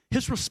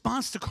 his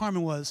response to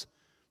Carmen was,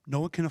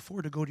 no one can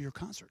afford to go to your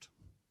concert.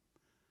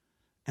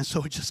 And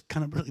so it just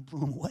kind of really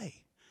blew him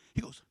away. He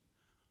goes,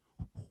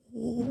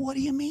 what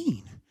do you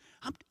mean?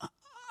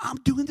 I'm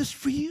doing this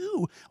for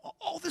you.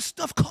 All this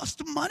stuff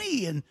costs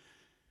money.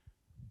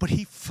 But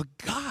he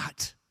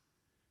forgot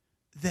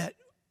that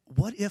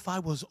what if I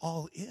was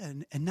all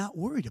in and not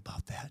worried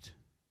about that?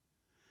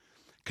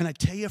 Can I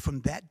tell you,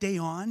 from that day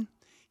on,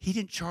 he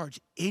didn't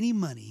charge any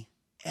money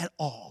at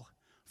all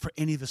for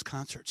any of his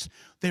concerts.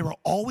 They were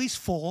always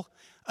full.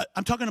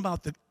 I'm talking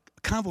about the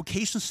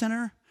Convocation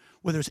Center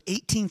where there's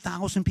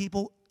 18,000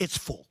 people. It's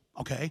full,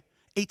 okay?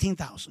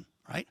 18,000,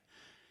 right?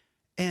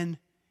 And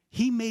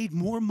he made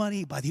more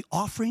money by the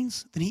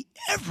offerings than he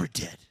ever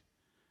did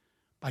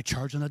by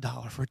charging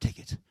 $1 for a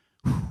ticket.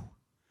 Whew.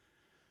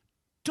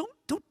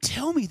 Don't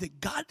tell me that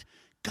God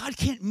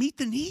can't meet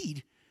the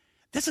need.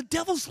 That's a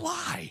devil's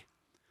lie.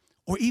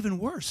 Or even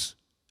worse,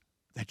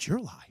 that's your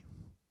lie.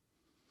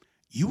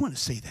 You want to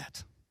say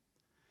that.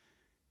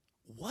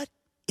 What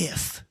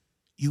if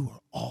you were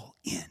all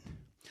in?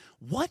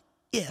 What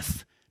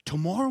if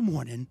tomorrow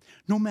morning,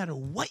 no matter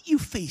what you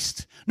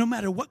faced, no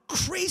matter what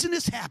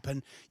craziness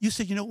happened, you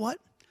said, you know what?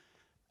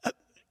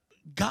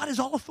 God is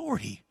all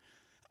authority.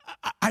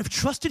 I've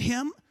trusted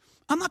him.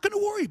 I'm not going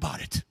to worry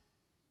about it.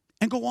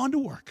 And go on to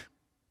work.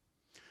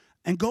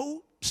 And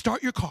go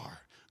start your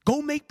car.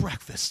 Go make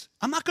breakfast.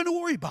 I'm not going to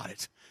worry about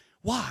it.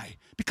 Why?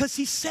 Because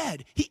he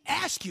said, he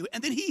asked you,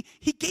 and then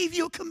he gave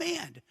you a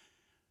command.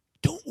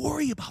 Don't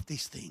worry about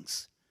these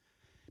things.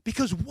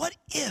 Because what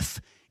if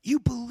you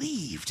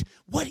believed?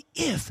 What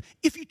if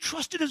you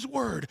trusted his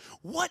word?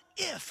 What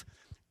if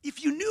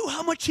you knew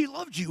how much he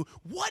loved you?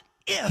 What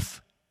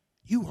if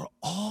you were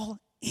all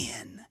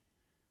in?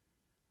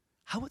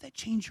 How would that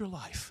change your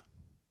life?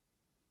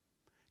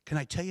 Can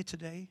I tell you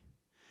today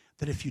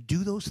that if you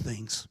do those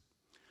things,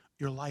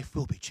 your life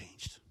will be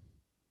changed?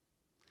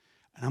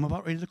 And I'm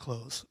about ready to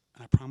close,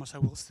 and I promise I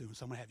will soon,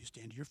 so I'm going to have you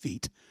stand to your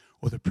feet,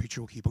 or the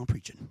preacher will keep on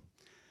preaching.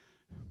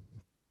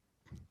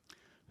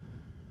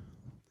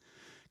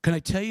 Can I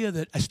tell you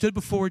that I stood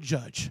before a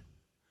judge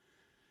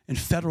in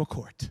federal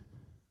court?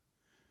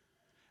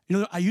 You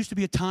know, I used to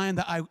be a time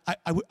that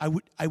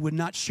I would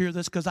not share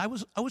this because I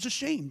was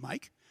ashamed,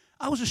 Mike.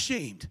 I was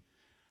ashamed.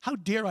 How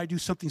dare I do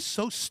something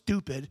so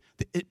stupid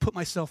that it put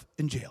myself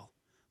in jail?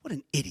 What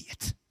an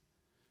idiot.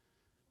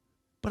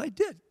 But I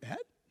did, Ed.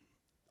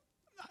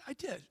 I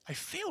did. I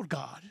failed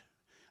God.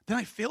 Then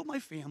I failed my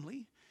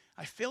family.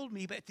 I failed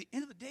me. But at the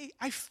end of the day,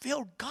 I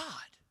failed God,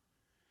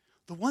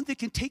 the one that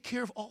can take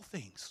care of all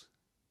things.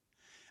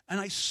 And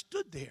I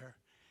stood there,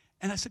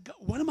 and I said, God,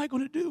 what am I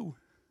going to do?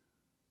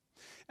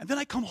 And then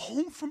I come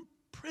home from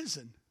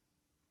prison.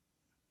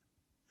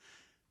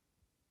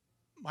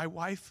 My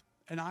wife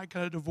and I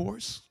got a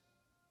divorce.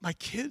 My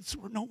kids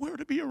were nowhere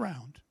to be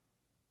around.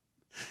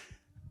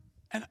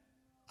 And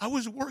I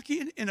was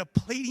working in a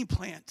plating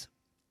plant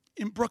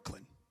in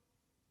Brooklyn.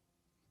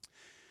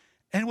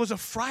 And it was a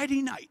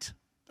Friday night,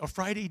 a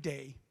Friday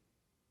day.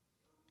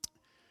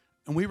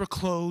 And we were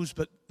closed,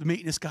 but the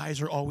maintenance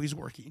guys are always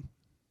working.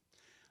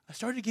 I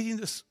started getting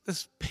this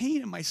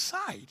pain in my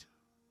side.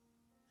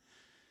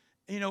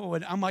 You know,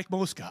 and I'm like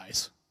most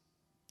guys.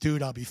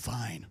 Dude, I'll be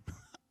fine.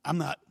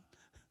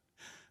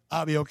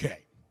 I'll be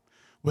okay.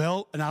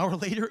 Well, an hour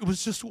later, it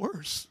was just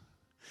worse.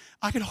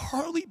 I could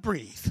hardly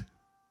breathe.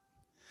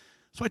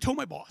 So I told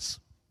my boss.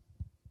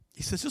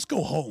 He says, just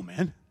go home,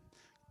 man.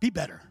 Be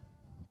better.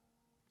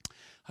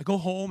 I go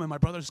home, and my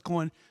brother's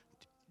going,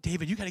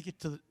 David, you got to get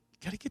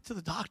to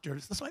the doctor.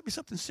 This might be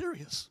something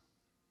serious.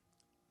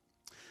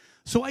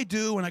 So I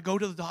do, and I go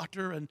to the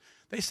doctor, and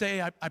they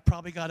say I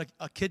probably got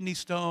a kidney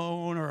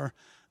stone or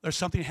there's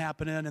something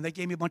happening, and they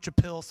gave me a bunch of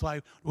pills so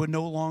I would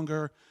no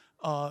longer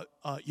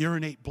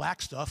urinate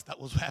black stuff. That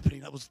was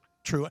happening. That was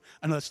true.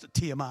 I know that's the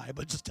TMI,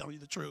 but just telling you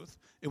the truth.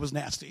 It was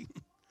nasty.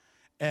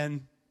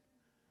 And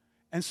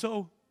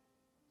so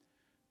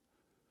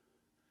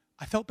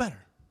I felt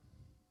better.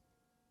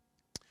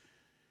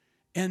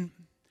 And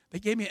they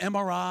gave me an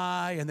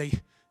MRI, and they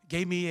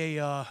gave me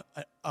a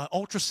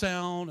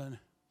ultrasound, and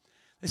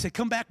they said,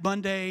 come back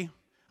Monday.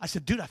 I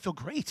said, dude, I feel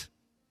great.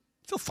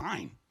 I feel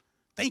fine.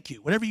 Thank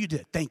you. Whatever you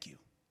did, thank you.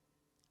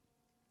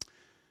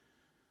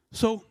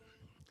 So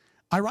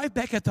I arrived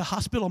back at the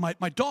hospital. My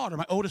daughter,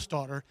 my oldest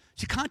daughter,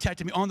 she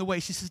contacted me on the way.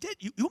 She says, Dad,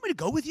 you want me to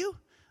go with you?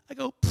 I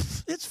go,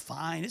 it's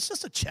fine. It's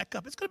just a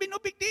checkup. It's going to be no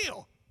big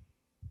deal.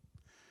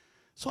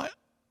 So I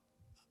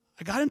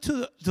got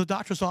into the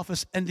doctor's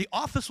office, and the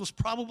office was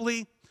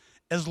probably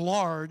as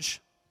large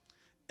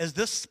as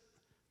this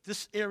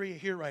area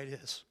here right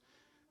is.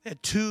 They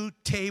had 2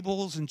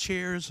 tables and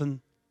chairs,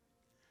 and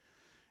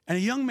a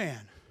young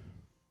man.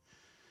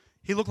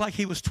 He looked like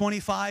he was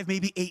 25,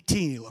 maybe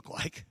 18 he looked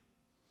like.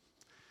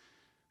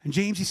 And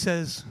James, he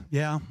says,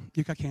 yeah,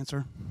 you got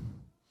cancer.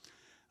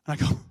 And I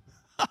go,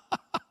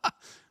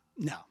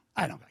 no,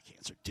 I don't got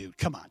cancer, dude.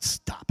 Come on,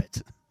 stop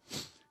it.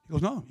 He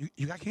goes, no,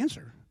 you got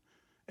cancer.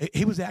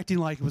 He was acting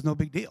like it was no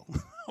big deal,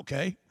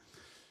 okay? He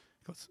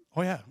goes,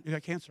 oh, yeah, you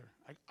got cancer.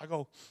 I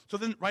go, so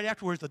then right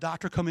afterwards, the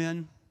doctor come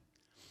in,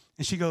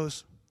 and she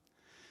goes,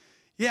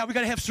 yeah, we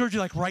got to have surgery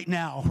like right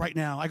now.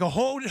 I go,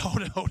 hold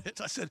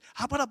it. I said,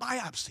 how about a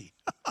biopsy?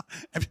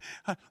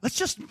 Let's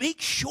just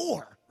make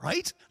sure,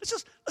 right?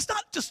 Let's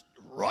not just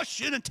rush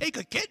in and take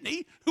a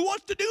kidney. Who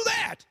wants to do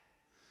that?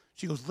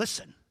 She goes,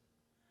 listen,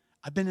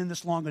 I've been in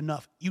this long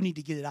enough. You need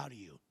to get it out of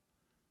you.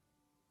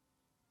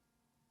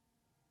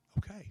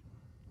 Okay.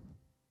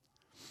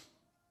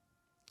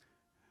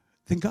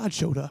 Then God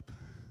showed up.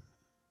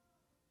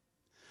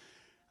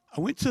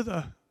 I went to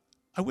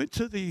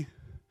the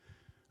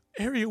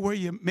area where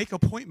you make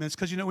appointments,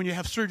 because when you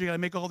have surgery, you got to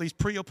make all these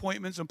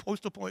pre-appointments and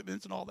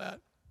post-appointments and all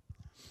that.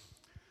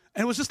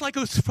 And it was just like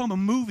it was from a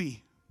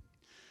movie.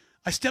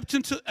 I stepped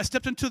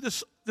into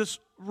this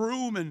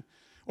room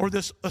or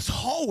this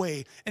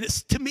hallway, and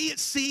to me it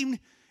seemed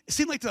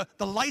like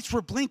the lights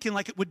were blinking,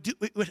 like it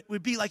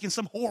would be like in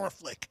some horror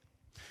flick.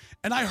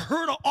 And I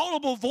heard an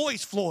audible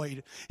voice,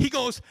 Floyd. He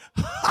goes,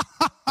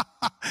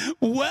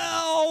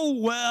 well.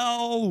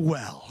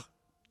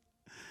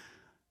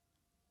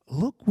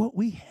 Look what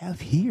we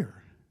have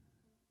here.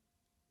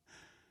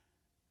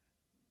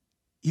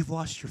 You've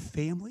lost your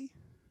family,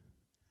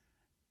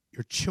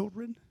 your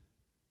children,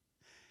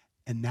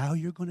 and now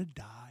you're going to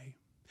die.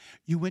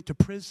 You went to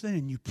prison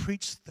and you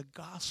preached the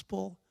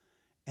gospel,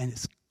 and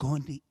it's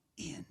going to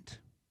end.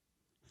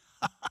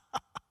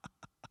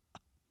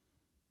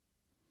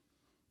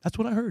 That's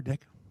what I heard,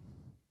 Dick.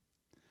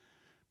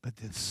 But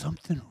then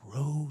something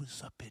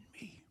rose up in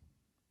me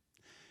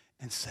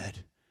and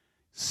said,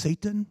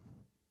 Satan,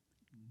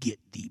 get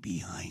thee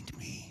behind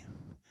me.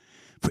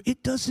 For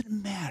it doesn't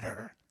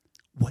matter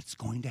what's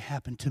going to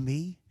happen to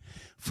me.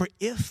 For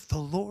if the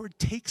Lord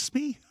takes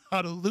me,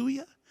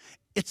 hallelujah,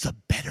 it's a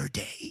better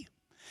day.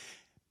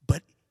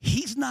 But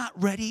he's not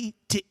ready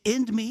to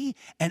end me,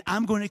 and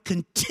I'm going to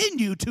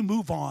continue to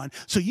move on.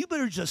 So you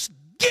better just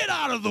get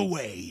out of the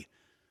way.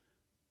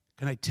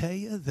 Can I tell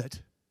you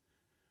that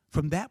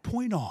from that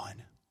point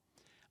on,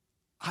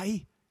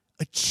 I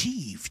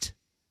achieved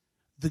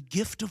the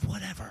gift of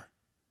whatever.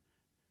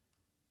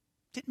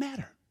 Didn't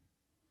matter.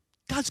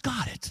 God's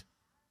got it.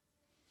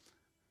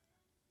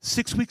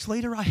 6 weeks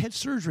later, I had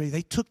surgery.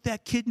 They took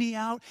that kidney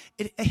out.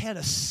 It had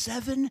a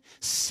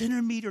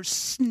 7-centimeter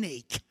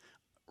snake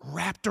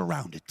wrapped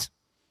around it.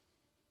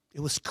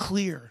 It was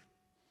clear.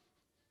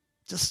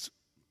 Just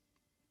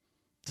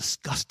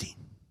disgusting.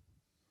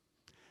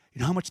 You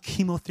know how much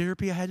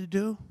chemotherapy I had to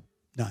do?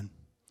 None.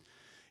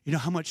 You know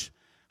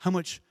how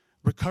much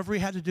recovery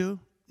I had to do?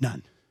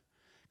 None.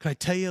 Can I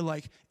tell you,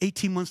 like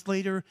 18 months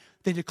later,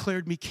 they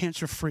declared me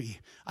cancer-free.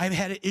 I haven't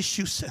had an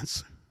issue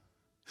since.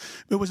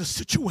 There was a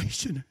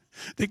situation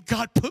that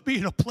God put me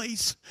in a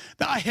place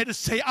that I had to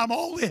say, I'm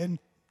all in.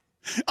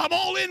 I'm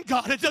all in,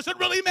 God. It doesn't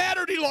really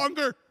matter any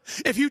longer.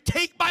 If you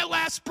take my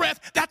last breath,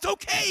 that's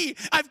okay.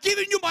 I've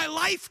given you my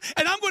life,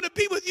 and I'm going to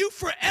be with you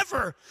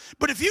forever.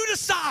 But if you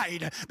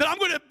decide that I'm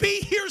going to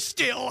be here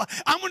still,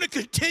 I'm going to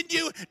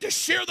continue to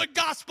share the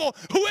gospel.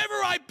 Whoever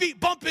I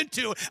bump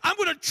into, I'm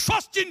going to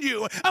trust in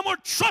you. I'm going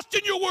to trust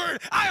in your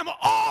word. I am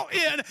all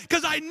in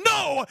because I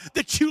know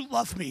that you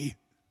love me.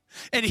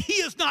 And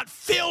he has not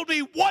failed me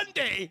one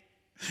day.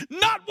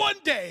 Not one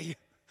day.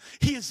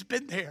 He has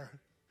been there.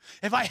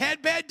 If I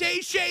had bad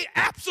days, Shay,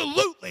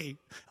 absolutely,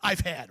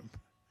 I've had them.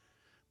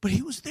 But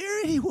he was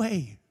there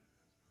anyway.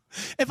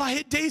 If I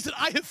had days that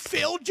I have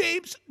failed,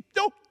 James,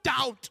 no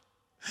doubt.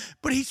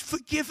 But he's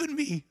forgiven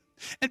me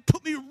and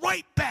put me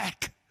right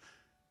back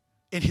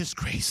in his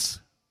grace.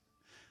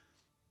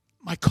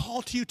 My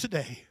call to you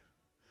today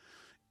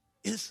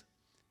is,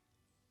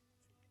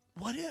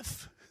 what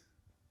if?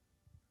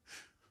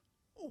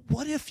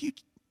 What if you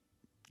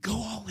go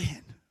all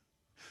in?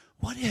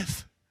 What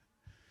if?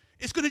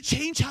 It's going to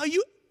change how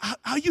you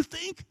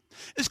think.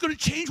 It's going to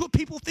change what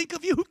people think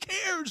of you. Who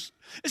cares?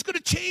 It's going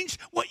to change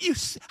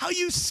how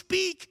you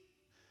speak.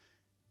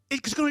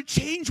 It's going to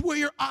change where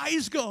your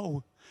eyes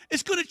go.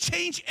 It's going to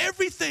change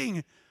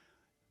everything.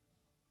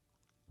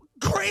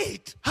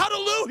 Great.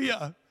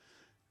 Hallelujah.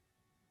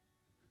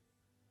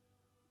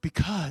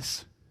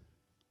 Because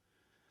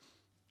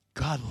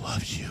God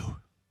loves you.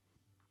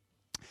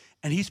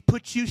 And he's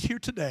put you here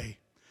today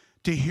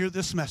to hear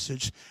this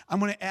message. I'm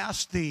going to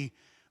ask the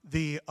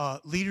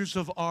leaders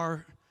of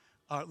our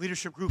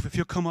leadership group if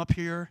you'll come up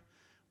here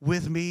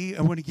with me.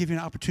 I'm going to give you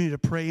an opportunity to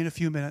pray in a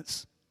few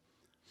minutes.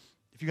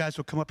 If you guys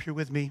will come up here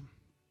with me.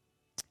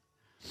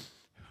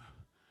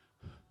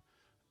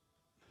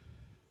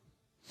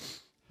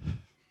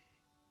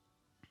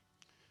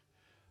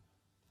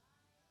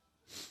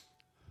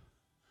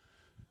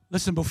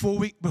 Listen, before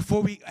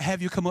we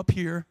have you come up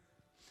here,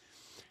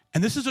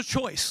 and this is a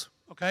choice,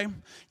 okay?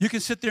 You can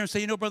sit there and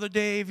say, Brother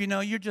Dave,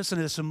 you're just in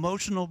this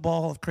emotional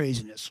ball of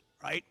craziness,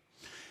 right?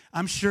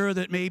 I'm sure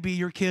that maybe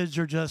your kids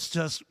are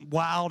just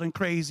wild and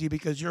crazy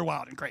because you're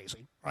wild and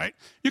crazy, right?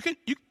 You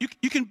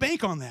can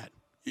bank on that.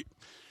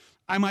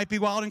 I might be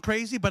wild and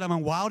crazy, but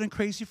I'm wild and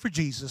crazy for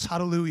Jesus.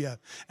 Hallelujah.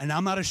 And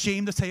I'm not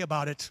ashamed to say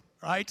about it.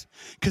 Right?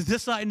 Because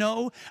this I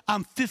know,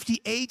 I'm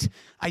 58.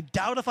 I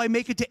doubt if I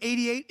make it to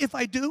 88. If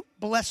I do,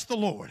 bless the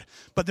Lord.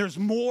 But there's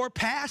more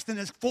past than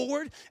is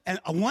forward. And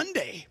one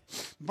day,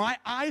 my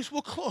eyes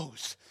will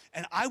close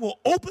and I will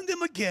open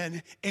them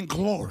again in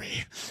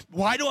glory.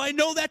 Why do I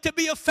know that to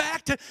be a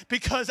fact?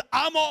 Because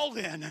I'm all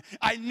in.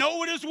 I know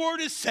what his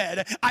word has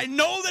said. I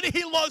know that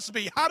he loves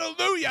me.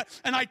 Hallelujah.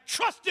 And I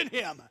trust in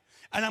him.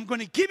 And I'm going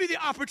to give you the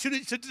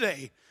opportunity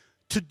today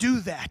to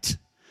do that,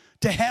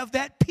 to have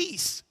that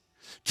peace.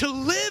 To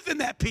live in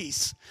that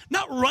peace,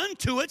 not run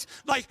to it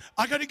like,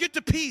 I got to get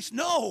to peace.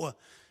 No,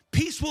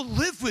 peace will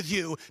live with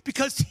you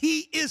because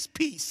he is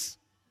peace.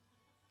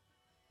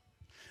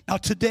 Now,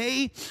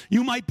 today,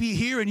 you might be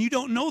here and you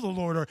don't know the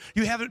Lord, or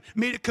you haven't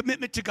made a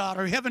commitment to God,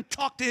 or you haven't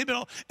talked to him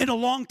in a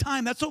long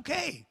time. That's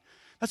okay.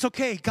 That's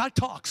okay. God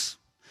talks.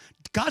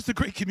 God's the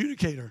great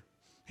communicator.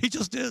 He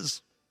just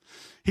is.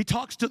 He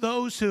talks to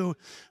those who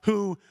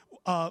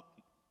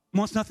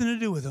wants nothing to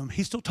do with him.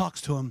 He still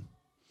talks to them.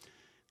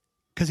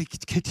 Because he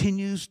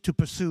continues to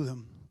pursue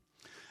them.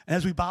 And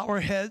as we bow our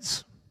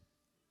heads,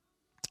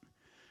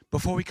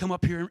 before we come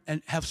up here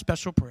and have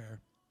special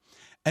prayer,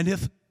 and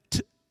if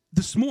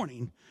this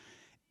morning,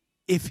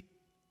 if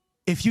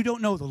you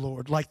don't know the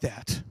Lord like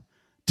that,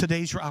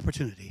 today's your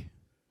opportunity.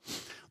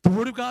 The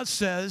Word of God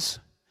says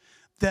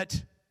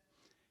that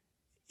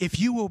if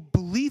you will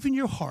believe in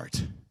your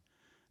heart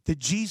that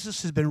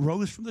Jesus has been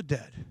rose from the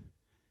dead,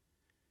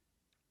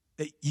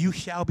 that you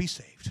shall be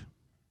saved.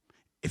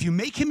 If you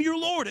make him your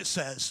Lord, it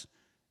says,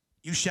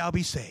 you shall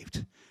be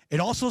saved. It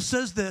also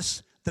says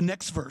this, the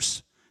next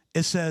verse.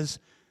 It says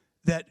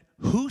that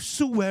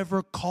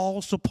whosoever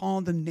calls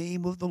upon the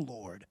name of the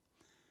Lord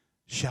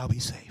shall be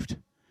saved.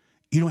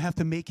 You don't have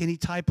to make any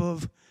type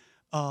of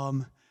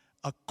a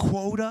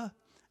quota.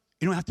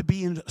 You don't have to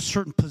be in a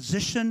certain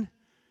position.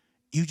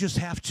 You just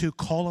have to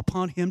call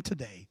upon him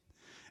today.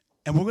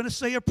 And we're going to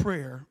say a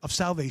prayer of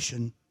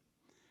salvation.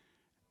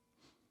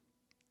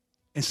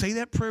 And say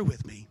that prayer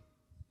with me.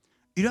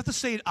 You don't have to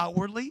say it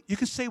outwardly. You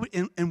can say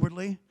it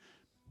inwardly.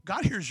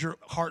 God hears your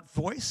heart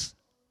voice.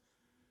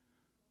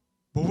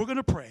 But we're going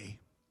to pray,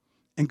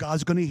 and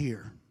God's going to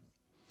hear.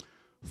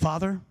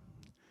 Father,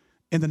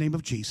 in the name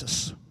of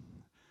Jesus,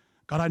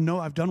 God, I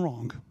know I've done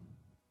wrong.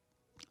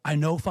 I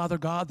know, Father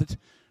God, that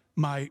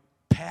my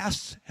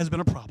past has been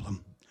a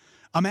problem.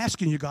 I'm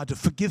asking you, God, to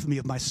forgive me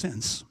of my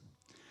sins.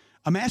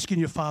 I'm asking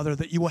you, Father,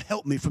 that you will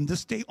help me from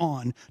this day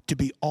on to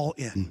be all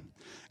in.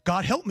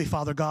 God, help me,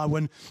 Father God,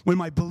 when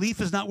my belief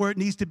is not where it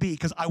needs to be,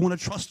 because I want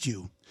to trust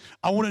you.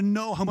 I want to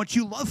know how much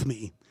you love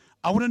me.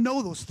 I want to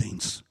know those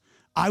things.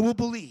 I will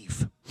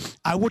believe.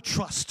 I will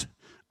trust.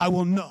 I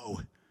will know.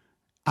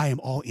 I am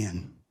all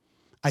in.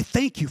 I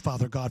thank you,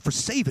 Father God, for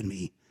saving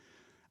me.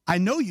 I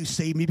know you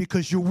saved me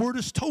because your word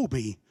has told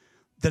me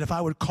that if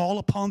I would call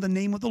upon the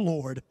name of the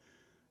Lord,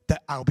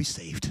 that I'll be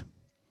saved.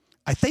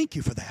 I thank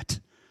you for that.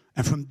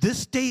 And from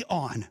this day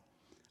on,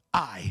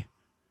 I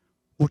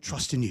will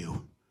trust in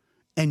you.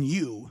 And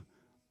you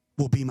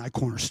will be my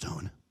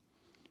cornerstone.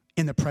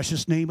 In the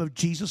precious name of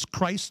Jesus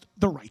Christ,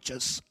 the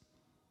righteous.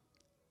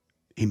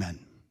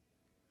 Amen.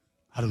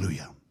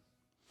 Hallelujah.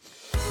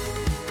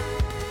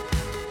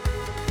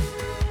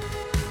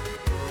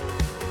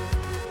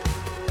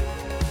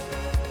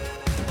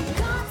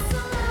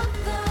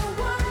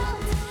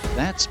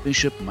 That's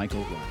Bishop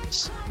Michael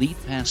Rice, lead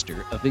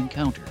pastor of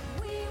Encounter.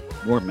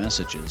 More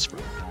messages from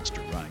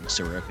Pastor Rice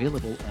are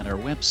available at our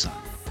website,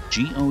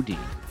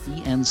 godenc.com.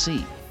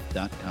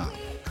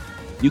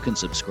 You can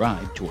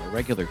subscribe to our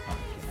regular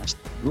podcast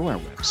through our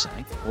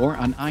website or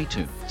on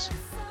iTunes.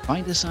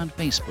 Find us on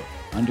Facebook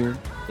under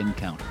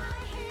Encounter.